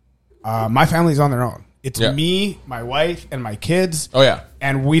 My family's on their own. It's Yeah. me, my wife, and my kids. Oh, yeah.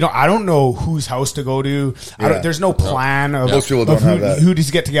 And I don't know whose house to go to. Yeah. There's no plan of, Most people of don't have that. who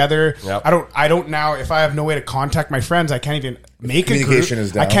to get together. Yep. I don't now, if I have no way to contact my friends, I can't even make a group. Communication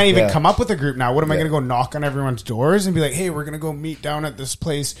is down. I can't even Yeah. come up with a group now. What am I Yeah. going to go knock on everyone's doors and be like, hey, we're going to go meet down at this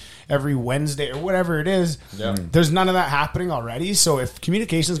place every Wednesday or whatever it is. Yeah. There's none of that happening already. So if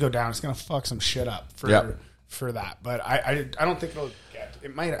communications go down, it's going to fuck some shit up for that. But I don't think it'll get.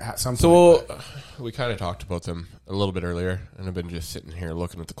 It might at some point. So we kind of talked about them a little bit earlier, and I've been just sitting here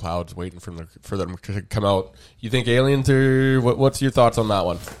looking at the clouds, waiting for them to come out. You think aliens are? What's your thoughts on that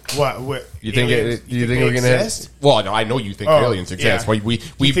one? What You think? aliens, You think they we're gonna? exist? Well, no, I know you think Oh, aliens exist. yeah. We've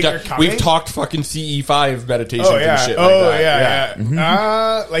think they're done, coming? we've talked fucking CE5 meditations Oh yeah. and shit like that.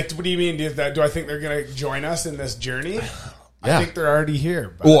 Yeah. Like, what do you mean? Do I think they're gonna join us in this journey? Yeah. I think they're already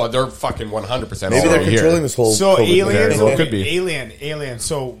here. But. Well, they're fucking 100%. Maybe they're already controlling here. this whole. So COVID aliens, thing. It could be. alien.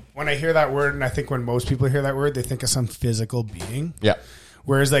 So when I hear that word, and I think when most people hear that word, they think of some physical being. Yeah.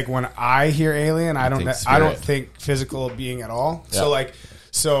 Whereas like when I hear alien, I don't spirit. think physical being at all. Yeah.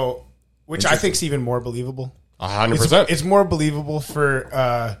 So which I think is even more believable. 100%. It's more believable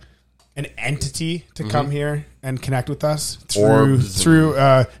for an entity to come here and connect with us through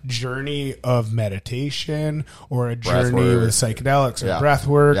a journey of meditation or a journey work. with psychedelics or Yeah. breath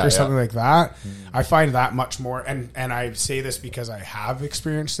work Yeah, or something yeah. like that. I find that much more, and I say this because I have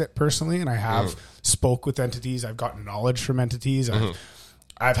experienced it personally, and I have spoke with entities. I've gotten knowledge from entities.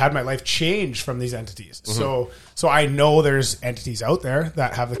 I've had my life change from these entities. So I know there's entities out there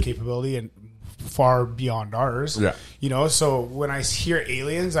that have the capability and far beyond ours. Yeah. You know, so when I hear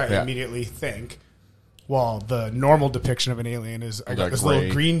aliens, I Yeah. immediately think, well, the normal depiction of an alien is I got Like this gray.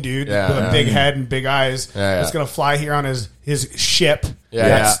 little green dude Yeah, with yeah. a big head and big eyes Yeah, that's yeah. going to fly here on his ship Yeah,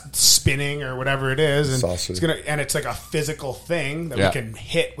 that's spinning or whatever it is. And Saucer. it's like a physical thing that Yeah. we can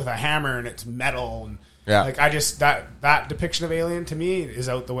hit with a hammer and it's metal and Yeah. like I just that depiction of alien to me is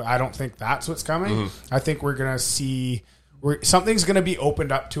out the way. I don't think that's what's coming. I think we're gonna see something's gonna be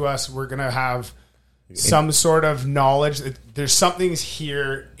opened up to us. We're gonna have some sort of knowledge that there's something's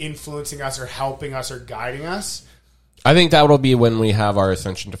here influencing us or helping us or guiding us. I think that will be when we have our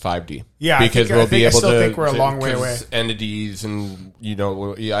ascension to 5D. Yeah, because I we'll be able still to. think we're a long way 'cause away. Entities, and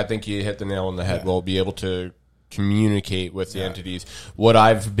I think you hit the nail on the head. We'll be able to communicate with the entities. What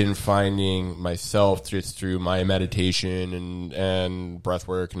I've been finding myself just through my meditation and breath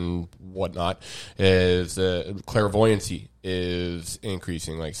work and whatnot is clairvoyancy is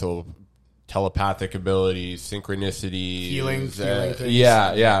increasing. Like so. Telepathic abilities, synchronicity, Feeling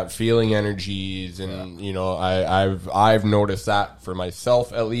things. feeling energies, and I've noticed that for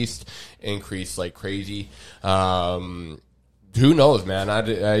myself at least increase like crazy. Who knows, man?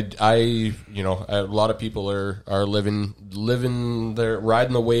 I a lot of people are living their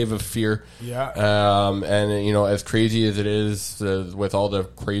riding the wave of fear. Yeah. And as crazy as it is with all the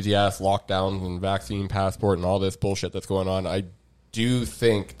crazy ass lockdowns and vaccine passport and all this bullshit that's going on, I do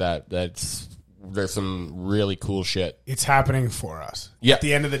think there's some really cool shit. It's happening for us. Yeah. At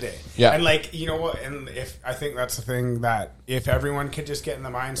the end of the day. Yeah. And like, you know what? And if I think that's the thing that if everyone could just get in the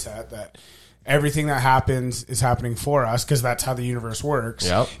mindset that everything that happens is happening for us, because that's how the universe works.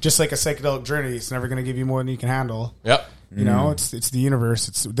 Yep. Just like a psychedelic journey, it's never going to give you more than you can handle. Yep. You know, it's the universe.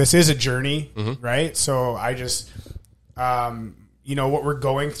 This is a journey, right? So I just, what we're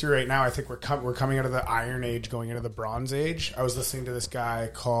going through right now, I think we're coming out of the Iron Age, going into the Bronze Age. I was listening to this guy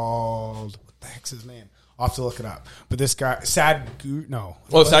called, what the heck's his name? I'll have to look it up. But this guy, Sadhguru, no.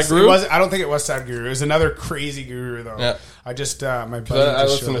 Oh, Sadhguru? I don't think it was Sadhguru. It was another crazy guru, though. Yeah. I just, my buddy I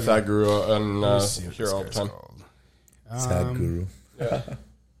just listen to showed me. Sadhguru on Let me see what here this all the guy's time. called. Sad guru.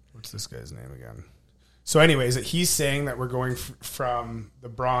 What's this guy's name again? So anyways, he's saying that we're going from the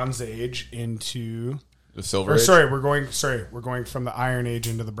Bronze Age into... The Silver Or Age. we're going from the Iron Age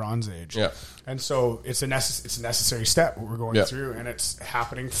into the Bronze Age. Yeah. And so it's a necessary step what we're going Yeah. through, and it's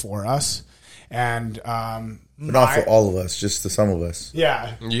happening for us. And But not for all of us, just to some of us.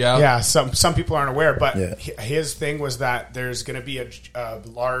 yeah. Some people aren't aware, but Yeah. his thing was that there's going to be a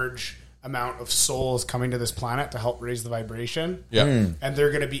large amount of souls coming to this planet to help raise the vibration. Yeah. And they're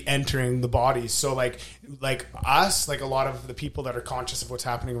going to be entering the bodies. So like us, like a lot of the people that are conscious of what's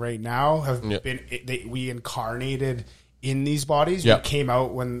happening right now have we incarnated in these bodies. Yeah. We came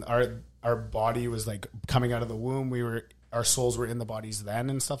out when our body was like coming out of the womb. Our souls were in the bodies then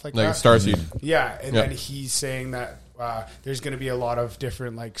and stuff like Like a that. starseed. Yeah, and Yeah. then he's saying that there's going to be a lot of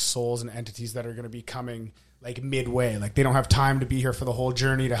different like souls and entities that are going to be coming like midway. Like they don't have time to be here for the whole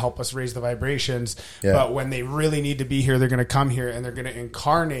journey to help us raise the vibrations. Yeah. But when they really need to be here, they're going to come here and they're going to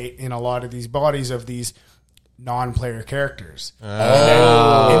incarnate in a lot of these bodies of these non-player characters.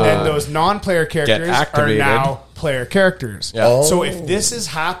 And then those non-player characters are activated. now player characters. Yeah. Oh. So if this is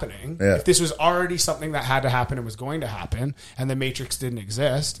happening, Yeah. if this was already something that had to happen and was going to happen, and the Matrix didn't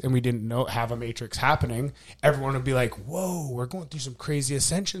exist, and we didn't have a Matrix happening, everyone would be like, "Whoa, we're going through some crazy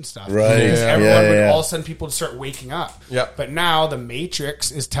ascension stuff." Right. Because Yeah. everyone would Yeah. all of a sudden people would start waking up. Yeah. But now the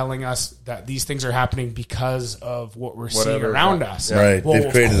Matrix is telling us that these things are happening because of what we're seeing Whatever, around yeah. us. Right. Well,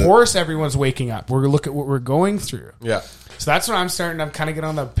 They've created of it. course, everyone's waking up. We're look at what we're going through. Yeah. So that's when I'm kind of get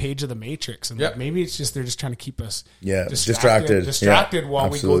on the page of the Matrix, and Yeah. like, maybe it's just they're just trying to keep us Yeah, distracted distracted. Yeah, while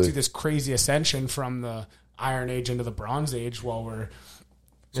we absolutely. go through this crazy ascension from the Iron Age into the Bronze Age. While we're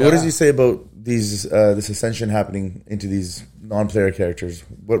So what does he say about these this ascension happening into these non-player characters?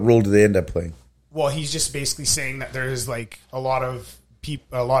 What role do they end up playing? well, he's just basically saying that there's like a lot of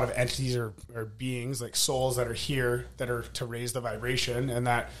entities or beings like souls that are here that are to raise the vibration, and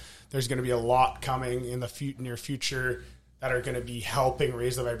that there's going to be a lot coming in the near future that are going to be helping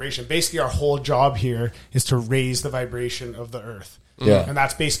raise the vibration. Basically, our whole job here is to raise the vibration of the earth. Yeah. And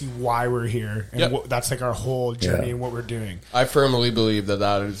that's basically why we're here. And Yep. that's like our whole journey Yeah. and what we're doing. I firmly believe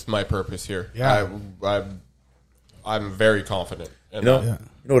that is my purpose here. Yeah. I'm very confident in You know, that. Yeah.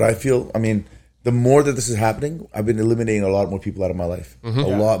 you know what I feel? I mean, the more that this is happening, I've been eliminating a lot more people out of my life. A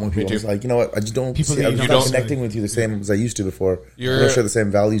lot more people. too. It's like, you know what? I just don't People see, that I'm you just don't- not connecting with you the same as I used to before. I You're- don't share the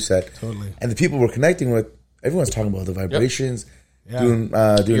same value set. Totally. And the people we're connecting with, everyone's talking about the vibrations, doing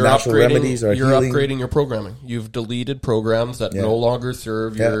You're natural remedies or You're healing. upgrading your programming. You've deleted programs that Yeah. no longer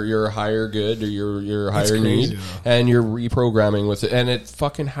serve Yeah. your higher good or your higher crazy, need, though. and you're reprogramming with it. And it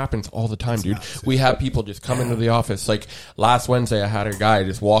fucking happens all the time, dude. We have people just come into the office. Like last Wednesday, I had a guy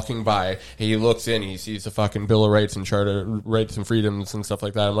just walking by. He looks in, he sees the fucking Bill of Rights and Charter of Rights and Freedoms and stuff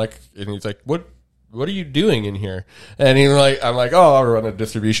like that. I'm like, and he's like, what are you doing in here? And I'm like, oh, I run a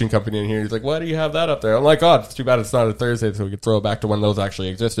distribution company in here. He's like, why do you have that up there? I'm like, oh, it's too bad it's not a Thursday, so we could throw it back to when those actually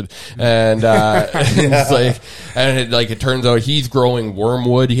existed. And it's like, and it turns out he's growing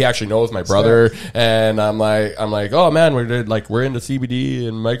wormwood. He actually knows my brother, and I'm like, oh man, we're into CBD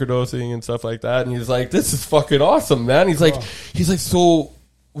and microdosing and stuff like that. And he's like, this is fucking awesome, man. He's like, so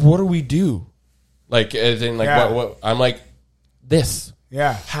what do we do? Like, as in, like, Yeah. what? I'm like, this.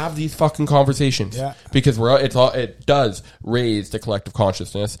 Yeah. Have these fucking conversations, Yeah. because it does raise the collective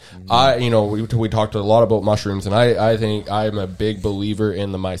consciousness. We talked a lot about mushrooms, and I think I'm a big believer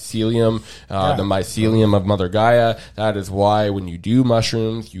in the mycelium, the mycelium of Mother Gaia. That is why when you do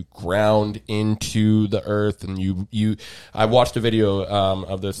mushrooms, you ground into the earth, and I watched a video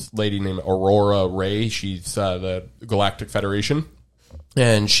of this lady named Aurora Ray. She's the Galactic Federation.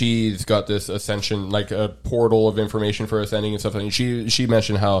 And she's got this ascension, like a portal of information for ascending and stuff. And she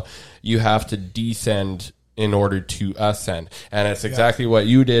mentioned how you have to descend in order to ascend. And it's exactly what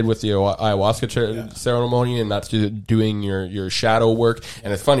you did with the ayahuasca ceremony, and that's doing your shadow work.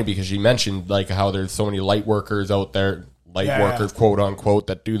 And it's funny because she mentioned like how there's so many light workers out there, workers, quote unquote,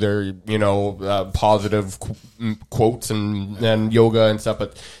 that do their, positive quotes and yoga and stuff,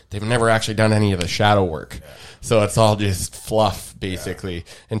 but they've never actually done any of the shadow work. So it's all just fluff, basically,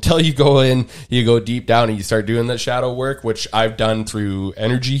 until you go in, you go deep down and you start doing that shadow work, which I've done through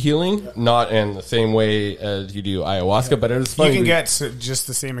energy healing, not in the same way as you do ayahuasca, but it was funny. You can get just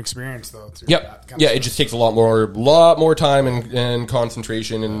the same experience though. Through Yep. that kind Yeah, of it just takes a lot more time and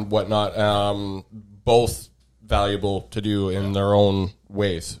concentration and whatnot. Both valuable to do in their own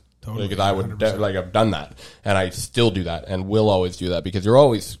ways. Totally, Because I would I've done that, and I still do that, and will always do that, because you're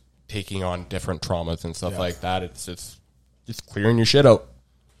always taking on different traumas and stuff like that. It's just clearing your shit out.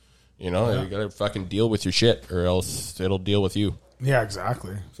 You gotta fucking deal with your shit, or else it'll deal with you. Yeah,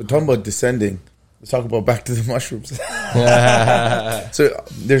 exactly. So talking about descending, let's talk about back to the mushrooms. So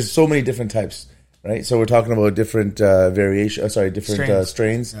there's so many different types, right? So we're talking about different different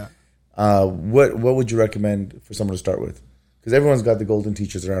strains. Yeah. What would you recommend for someone to start with? Because everyone's got the golden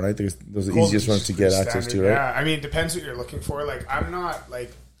teachers around. I think those are the easiest ones to get access to, right? Yeah, I mean, it depends what you're looking for. Like, I'm not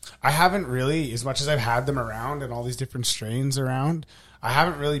like, I haven't really, as much as I've had them around and all these different strains around, I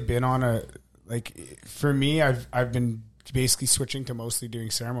haven't really been on a, like, for me, I've been basically switching to mostly doing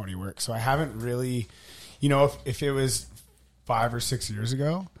ceremony work. So I haven't really, if it was 5 or 6 years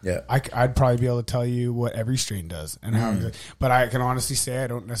ago, yeah, I'd probably be able to tell you what every strain does and how. But I can honestly say I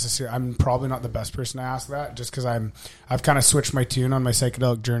don't necessarily. I'm probably not the best person to ask that, just because I've kind of switched my tune on my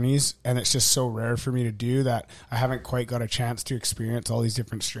psychedelic journeys, and it's just so rare for me to do that. I haven't quite got a chance to experience all these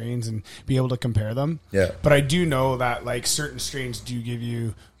different strains and be able to compare them. Yeah. But I do know that like certain strains do give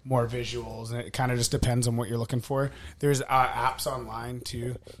you more visuals, and it kind of just depends on what you're looking for. There's apps online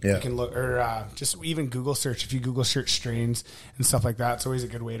too. Yeah. You can look, or just even Google search. If you Google search strains and stuff like that, it's always a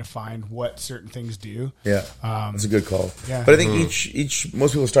good way to find what certain things do. Yeah, that's a good call. yeah. But I think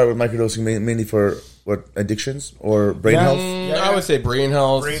most people start with microdosing mainly for what, addictions or brain health. I would say brain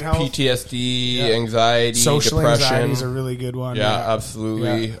health, Brain health. PTSD, anxiety, Social depression. anxiety is a really good one. Yeah,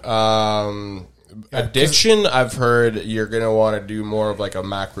 absolutely. Yeah, Addiction, I've heard you're going to want to do more of like a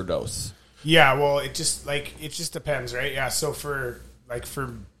macro dose. Yeah, well, it just depends, right? Yeah, so for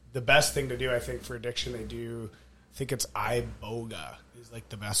the best thing to do, I think for addiction, I think it's iboga is like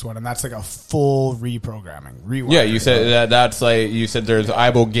the best one, and that's like a full rewiring. Yeah, you said that's like, you said there's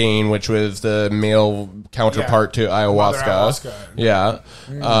ibogaine, which was the male counterpart to ayahuasca. Ayahuasca. Yeah.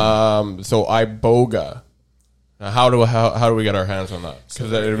 So iboga. Now, how do we get our hands on that?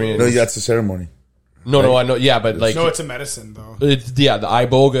 Because I mean, No, that's the ceremony. no, I know. Yeah, but like, No, it's a medicine though. it's the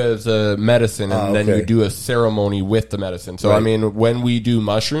iboga is a medicine, and then okay. you do a ceremony with the medicine. So I Right. mean, when we do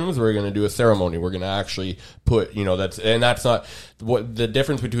mushrooms, we're going to do a ceremony. We're going to actually put, that's not what the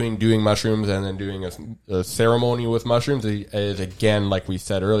difference between doing mushrooms and then doing a ceremony with mushrooms is again, like we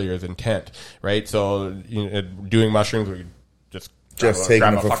said earlier, is intent, right? So doing mushrooms, we just Just taking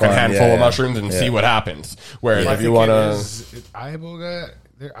grab it a for fucking fun. handful Yeah, of yeah. mushrooms and see what happens. Whereas I if you think want it to, is iboga,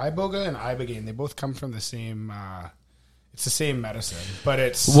 iboga and ibogaine, they both come from the same. It's the same medicine, but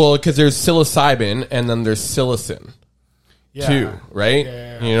it's because there's psilocybin and then there's psilocin. yeah, too, right?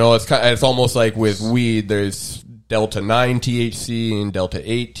 Yeah. It's almost like with weed. There's delta 9 THC and delta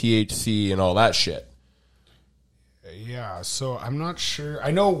 8 THC and all that shit. Yeah, so I'm not sure.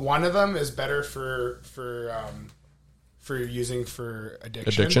 I know one of them is better for using for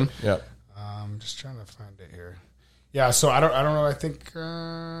addiction. Yeah. I'm just trying to find it here. Yeah, so I don't know. I think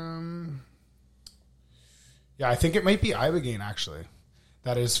I think it might be ibogaine actually.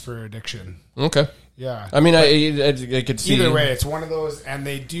 That is for addiction. Okay. Yeah. I mean, I could see Either way, it's one of those, and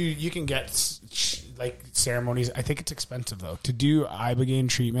you can get like ceremonies. I think it's expensive though to do ibogaine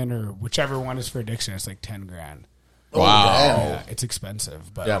treatment or whichever one is for addiction. It's like $10,000. Wow. Yeah, it's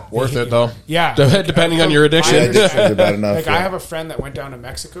expensive, but Yeah, worth it though. Yeah, Depending on your addiction. I Addictions understand. are bad enough. Like yeah. I have a friend that went down to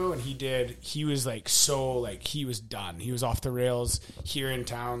Mexico and he was like he was done. He was off the rails here in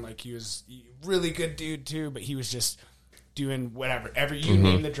town. Like he was a really good dude too, but he was just doing whatever. You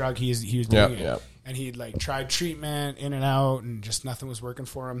name the drug, he was doing it. Yeah. And he'd like tried treatment in and out and just nothing was working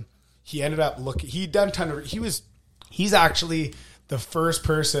for him. He ended up he's actually the first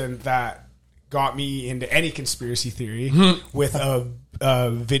person that got me into any conspiracy theory with a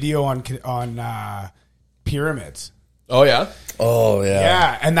video on pyramids. Oh yeah. Oh yeah.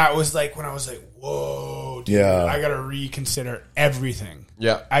 Yeah, and that was like when I was like, "Whoa, dude, Yeah. I got to reconsider everything."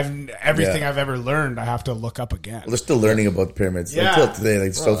 Yeah. Everything Yeah. I've ever learned, I have to look up again. They're still learning about the pyramids. Yeah. Until today,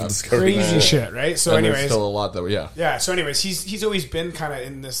 like still discovering Crazy that. shit, right? So, And there's anyways, still a lot though. Yeah. yeah. So, anyways, he's always been kind of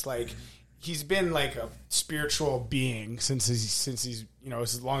in this like he's been like a spiritual being since he's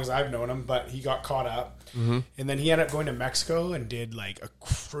as long as I've known him. But he got caught up, and then he ended up going to Mexico and did like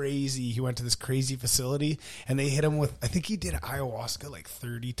he went to this crazy facility, and they hit him with I think he did ayahuasca like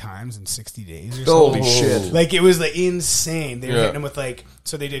 30 times in 60 days or something. Holy shit. Like it was like insane. They were Yeah. hitting him with like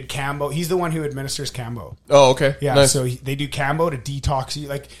so they did Cambo. He's the one who administers Cambo. Oh okay. Yeah, Nice. so they do Cambo to detox you.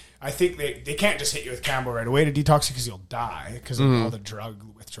 Like, I think they can't just hit you with Cambo right away to detox you because you'll die because of all the drug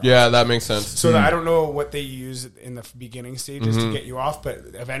withdrawals. Yeah, that makes sense. So I don't know what they use in the beginning stages to get you off, but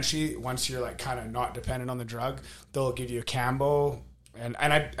eventually, once you're like kind of not dependent on the drug, they'll give you a Cambo. And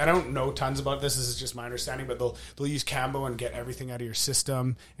I don't know tons about this. This is just my understanding, but they'll use Cambo and get everything out of your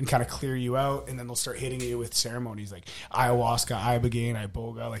system and kind of clear you out, and then they'll start hitting you with ceremonies like ayahuasca, ibogaine,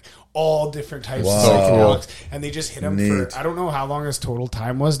 iboga, like all different types of psychedelics, and they just hit him Neat. for I don't know how long his total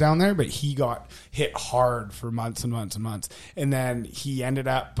time was down there, but he got hit hard for months and months and months, and then he ended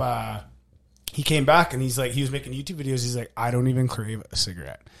up. He came back and he's like, he was making YouTube videos. He's like, I don't even crave a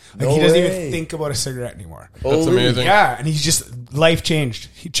cigarette. Like No he doesn't way. even think about a cigarette anymore. That's amazing. Yeah, and he's just life changed.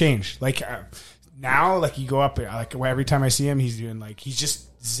 He changed. Like now, like you go up, like every time I see him, he's doing like he's just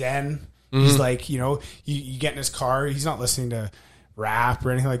zen. He's like you get in his car. He's not listening to rap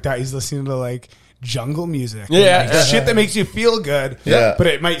or anything like that. He's listening to like jungle music. Yeah. Like, shit that makes you feel good. Yeah. But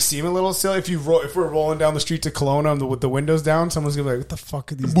it might seem a little silly if we're rolling down the streets of Kelowna with the windows down. Someone's gonna be like, "What the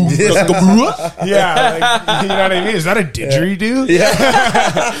fuck are these?" dudes?" Yeah, like, you know what I mean? Is that a didgeridoo?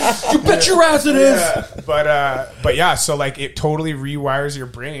 You bet your ass it is. Yeah. But yeah, so like it totally rewires your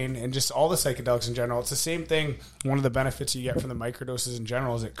brain and just all the psychedelics in general. It's the same thing. One of the benefits you get from the microdoses in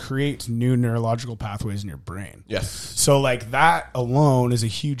general is it creates new neurological pathways in your brain. Yes. So like that alone is a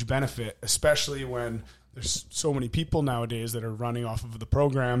huge benefit, especially when there's so many people nowadays that are running off of the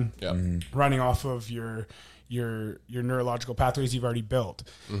program, Yeah. running off of your neurological pathways you've already built.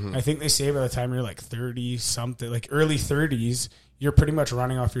 I think they say by the time you're like 30 something, like early 30s, you're pretty much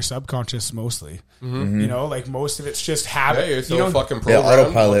running off your subconscious mostly. You know, like most of it's just habit. Hey, it's you so know, fucking program.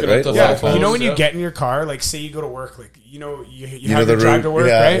 autopilot, Looking at right? the yeah, cell phones, you know when you yeah. get in your car, like say you go to work, like you know have the to drive route. to work,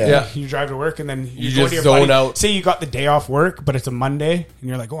 Yeah, right? yeah. You drive to work and then You go just to your zone buddy. out. Say you got the day off work, but it's a Monday, and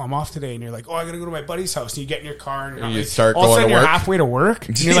you're like, oh, I'm off today, and you're like, oh, I gotta go to my buddy's house. And you get in your car and you're You like, start all of a going sudden to you're work. halfway to work,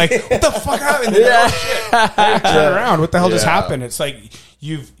 and you're like, what the fuck happened? And then, oh shit, turn around. What the hell just Yeah. happened? It's like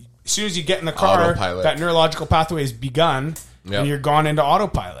as soon as you get in the car, Autopilot. that neurological pathway has begun, Yep. and you're gone into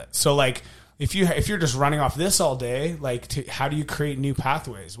autopilot. So like. If you're just running off this all day, like how do you create new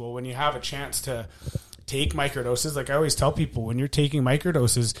pathways? Well, when you have a chance to take microdoses, like I always tell people, when you're taking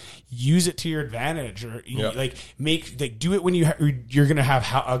microdoses, use it to your advantage, or Yep. do it when you're gonna have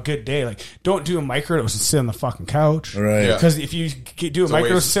a good day. Like don't do a microdose and sit on the fucking couch, Right. Yeah. Because if you do a a microdose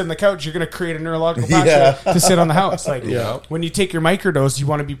and waste. sit on the couch, you're gonna create a neurological pathway to sit on the house. Like Yeah. when you take your microdose, you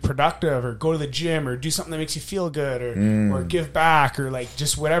want to be productive, or go to the gym, or do something that makes you feel good, or give back, or like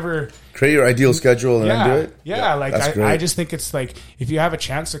just whatever. Create your ideal schedule and then do it. Yeah, like That's I great. just think it's like if you have a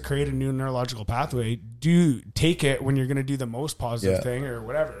chance to create a new neurological pathway, do take it when you're going to do the most positive Yeah. thing or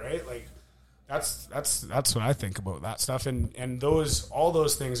whatever, right? Like that's what I think about that stuff, and all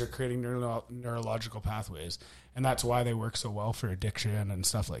those things are creating neurological pathways, and that's why they work so well for addiction and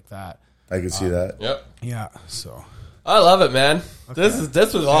stuff like that. I can see that. Yep. Yeah, so I love it, man. This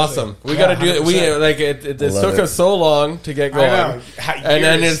was awesome. We got to do it. We 100%. like it. This love took it. us so long to get going, I know. and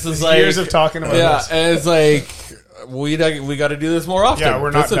then it's just like years of talking about yeah, this. and it's like we got to do this more often. Yeah,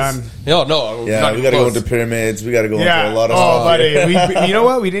 we're not This is- done. No, Yeah, not we even got to go close. into pyramids. We got to go Yeah. into a lot of Oh, stuff. buddy. You know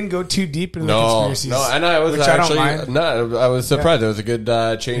what? We didn't go too deep into the No, conspiracies. no, and I was which I don't actually mind. no, I was surprised. It was a good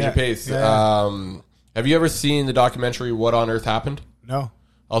change Yeah. of pace. Yeah. Have you ever seen the documentary "What on Earth Happened"? No.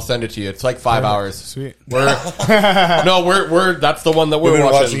 I'll send it to you. It's like 5 hours. Sweet. We're that's the one that We've we're been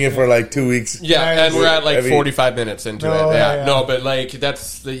watching. watching it for like 2 weeks. Yeah, Nice. and we're at like Every- 45 minutes into No, it. yeah. No, but like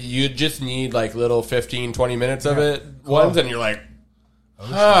you just need like little 15, 20 minutes of it ones, and you're like,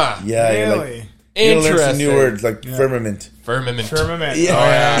 Yeah, you're like, Really? you're gonna learn some interesting. new words like firmament. Firmament. Firmament. Yeah. Oh,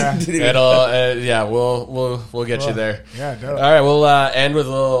 yeah. Didn't even- It'll we'll get you there. Yeah, dope. All right, we'll end with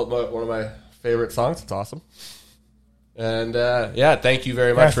one of my favorite songs. It's awesome. And thank you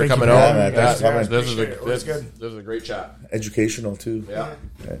very much for thank you coming for on. having me. Thanks for coming. This was Appreciate it. It was good. this was a great chat. Educational too. Yeah.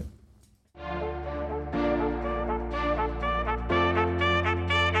 Yeah.